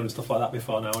the weather and stuff like that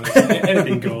before now, and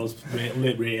anything goes,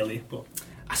 really. But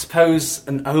I suppose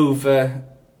an over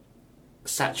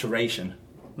saturation,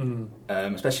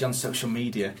 especially on social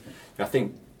media. I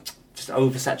think just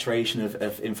oversaturation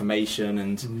of information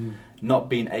and not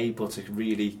being able to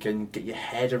really get your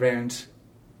head around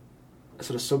a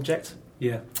sort of subject.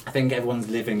 Yeah. I think everyone's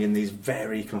living in these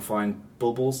very confined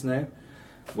bubbles now,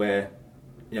 where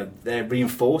they're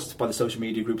reinforced by the social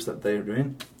media groups that they're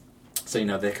in. So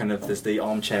they're kind of, there's the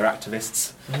armchair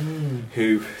activists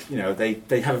who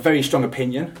they have a very strong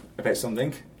opinion about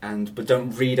something but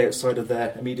don't read outside of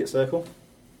their immediate circle.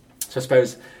 So I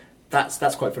suppose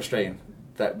that's quite frustrating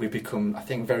that we've become, I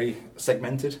think, very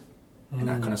segmented in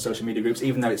that kind of social media groups,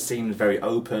 even though it seems very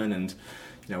open and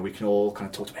we can all kind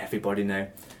of talk to everybody now.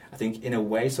 I think in a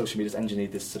way social media's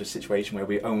engineered this sort of situation where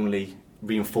we're only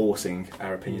reinforcing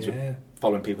our opinions with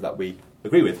following people that we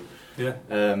agree with. Yeah.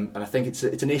 And I think it's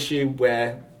an issue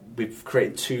where we've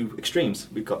created two extremes.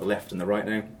 We've got the left and the right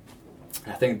now.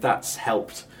 And I think that's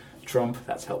helped Trump,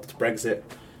 that's helped Brexit.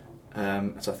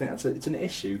 So I think it's an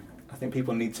issue. I think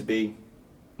people need to be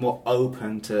more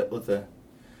open to other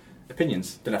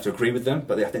opinions. Don't have to agree with them,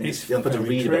 but I think it's don't have to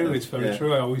read about them. It's very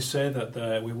true. I always say that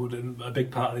a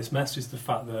big part of this mess is the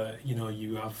fact that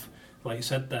you have, like you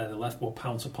said there, the left will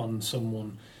pounce upon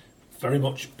someone, very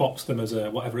much box them as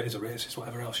a whatever it is, a racist,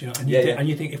 whatever else, and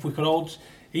you think if we could all,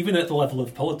 even at the level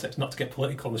of politics, not to get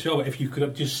political on the show, but if you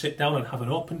could just sit down and have an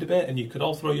open debate and you could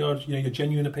all throw your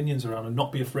genuine opinions around and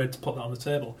not be afraid to put that on the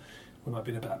table, we might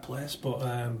be in a better place. But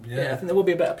I think there will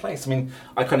be a better place. I mean,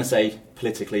 I kind of say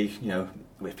politically,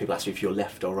 if people ask you if you're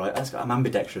left or right, I'm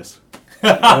ambidextrous.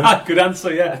 Good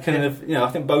answer. Yeah. I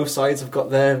think both sides have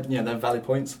got their their valid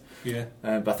points. Yeah.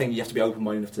 But I think you have to be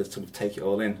open-minded enough to sort of take it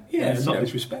all in. Yeah, and not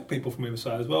disrespect people from the other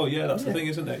side as well. Yeah, that's the thing,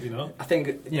 isn't it? I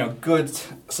think good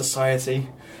society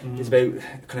is about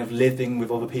kind of living with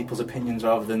other people's opinions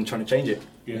rather than trying to change it.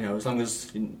 Yeah. As long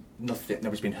as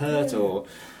nobody's been hurt or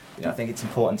I think it's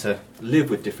important to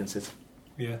live with differences.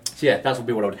 Yeah. So yeah, that would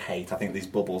be what I would hate. I think these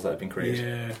bubbles that have been created.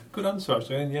 Yeah. Good answer,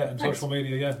 actually. And and social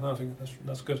media. Yeah, no, I think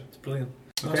that's good. It's brilliant.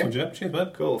 Okay. Nice one, Jay. Cheers, man.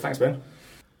 Cool. Thanks, Ben.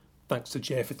 Thanks to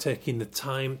Jay for taking the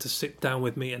time to sit down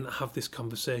with me and have this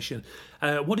conversation.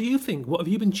 What do you think? What have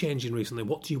you been changing recently?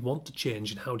 What do you want to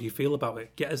change and how do you feel about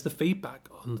it? Get us the feedback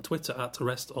on Twitter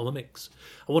 @ArrestAllTheMix.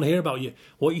 I want to hear about you.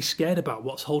 What are you scared about?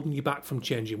 What's holding you back from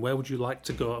changing? Where would you like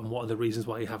to go and what are the reasons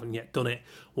why you haven't yet done it?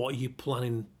 What are you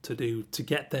planning to do to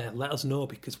get there? Let us know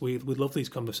because we love these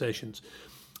conversations.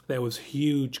 There was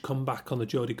huge comeback on the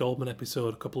Jodie Goldman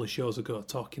episode a couple of shows ago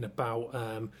talking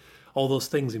about all those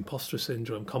things, imposter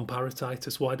syndrome,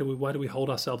 comparatitis. Why do we hold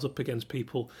ourselves up against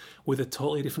people with a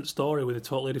totally different story, with a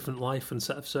totally different life and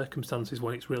set of circumstances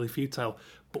when it's really futile?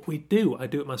 But we do. I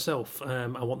do it myself.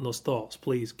 I want those thoughts.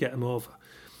 Please get them over.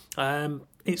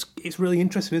 It's really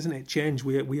interesting, isn't it? Change.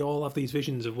 We all have these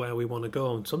visions of where we want to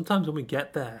go, and sometimes when we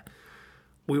get there,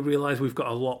 we realise we've got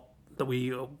a lot that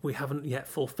we haven't yet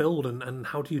fulfilled, and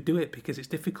how do you do it? Because it's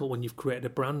difficult when you've created a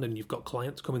brand and you've got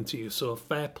clients coming to you. So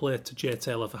fair play to Jay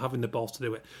Taylor for having the balls to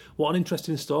do it. What an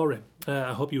interesting story.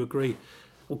 I hope you agree.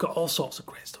 We've got all sorts of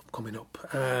great stuff coming up.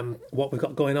 What we've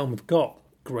got going on, we've got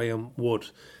Graham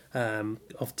Wood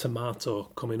of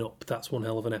Tomato coming up. That's one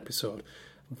hell of an episode.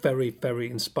 Very,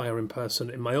 very inspiring person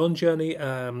in my own journey.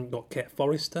 Got Kate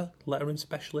Forrester, lettering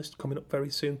specialist, coming up very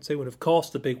soon too. And of course,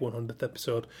 the big 100th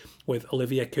episode with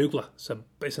Olivia Kugler. So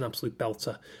it's an absolute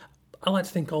belter. I like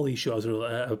to think all these shows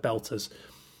are belters.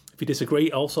 If you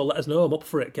disagree, also let us know. I'm up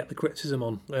for it. Get the criticism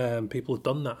on. People have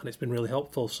done that and it's been really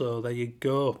helpful. So there you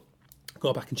go.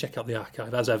 Go back and check out the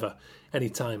archive as ever,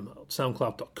 anytime,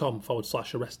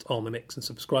 soundcloud.com/ArrestAllMyMix and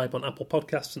subscribe on Apple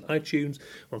Podcasts and iTunes.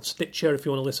 We're on Stitcher if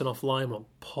you want to listen offline. We're on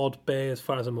Podbay as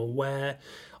far as I'm aware.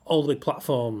 All the big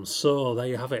platforms. So there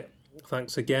you have it.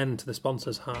 Thanks again to the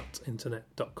sponsors,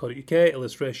 heartinternet.co.uk,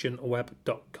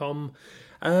 illustrationweb.com.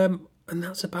 And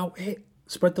that's about it.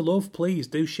 Spread the love, please.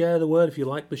 Do share the word if you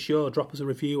like the show. Drop us a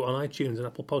review on iTunes and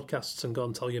Apple Podcasts and go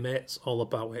and tell your mates all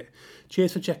about it.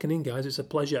 Cheers for checking in, guys. It's a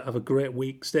pleasure. Have a great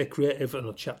week. Stay creative and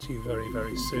I'll chat to you very,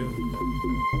 very soon.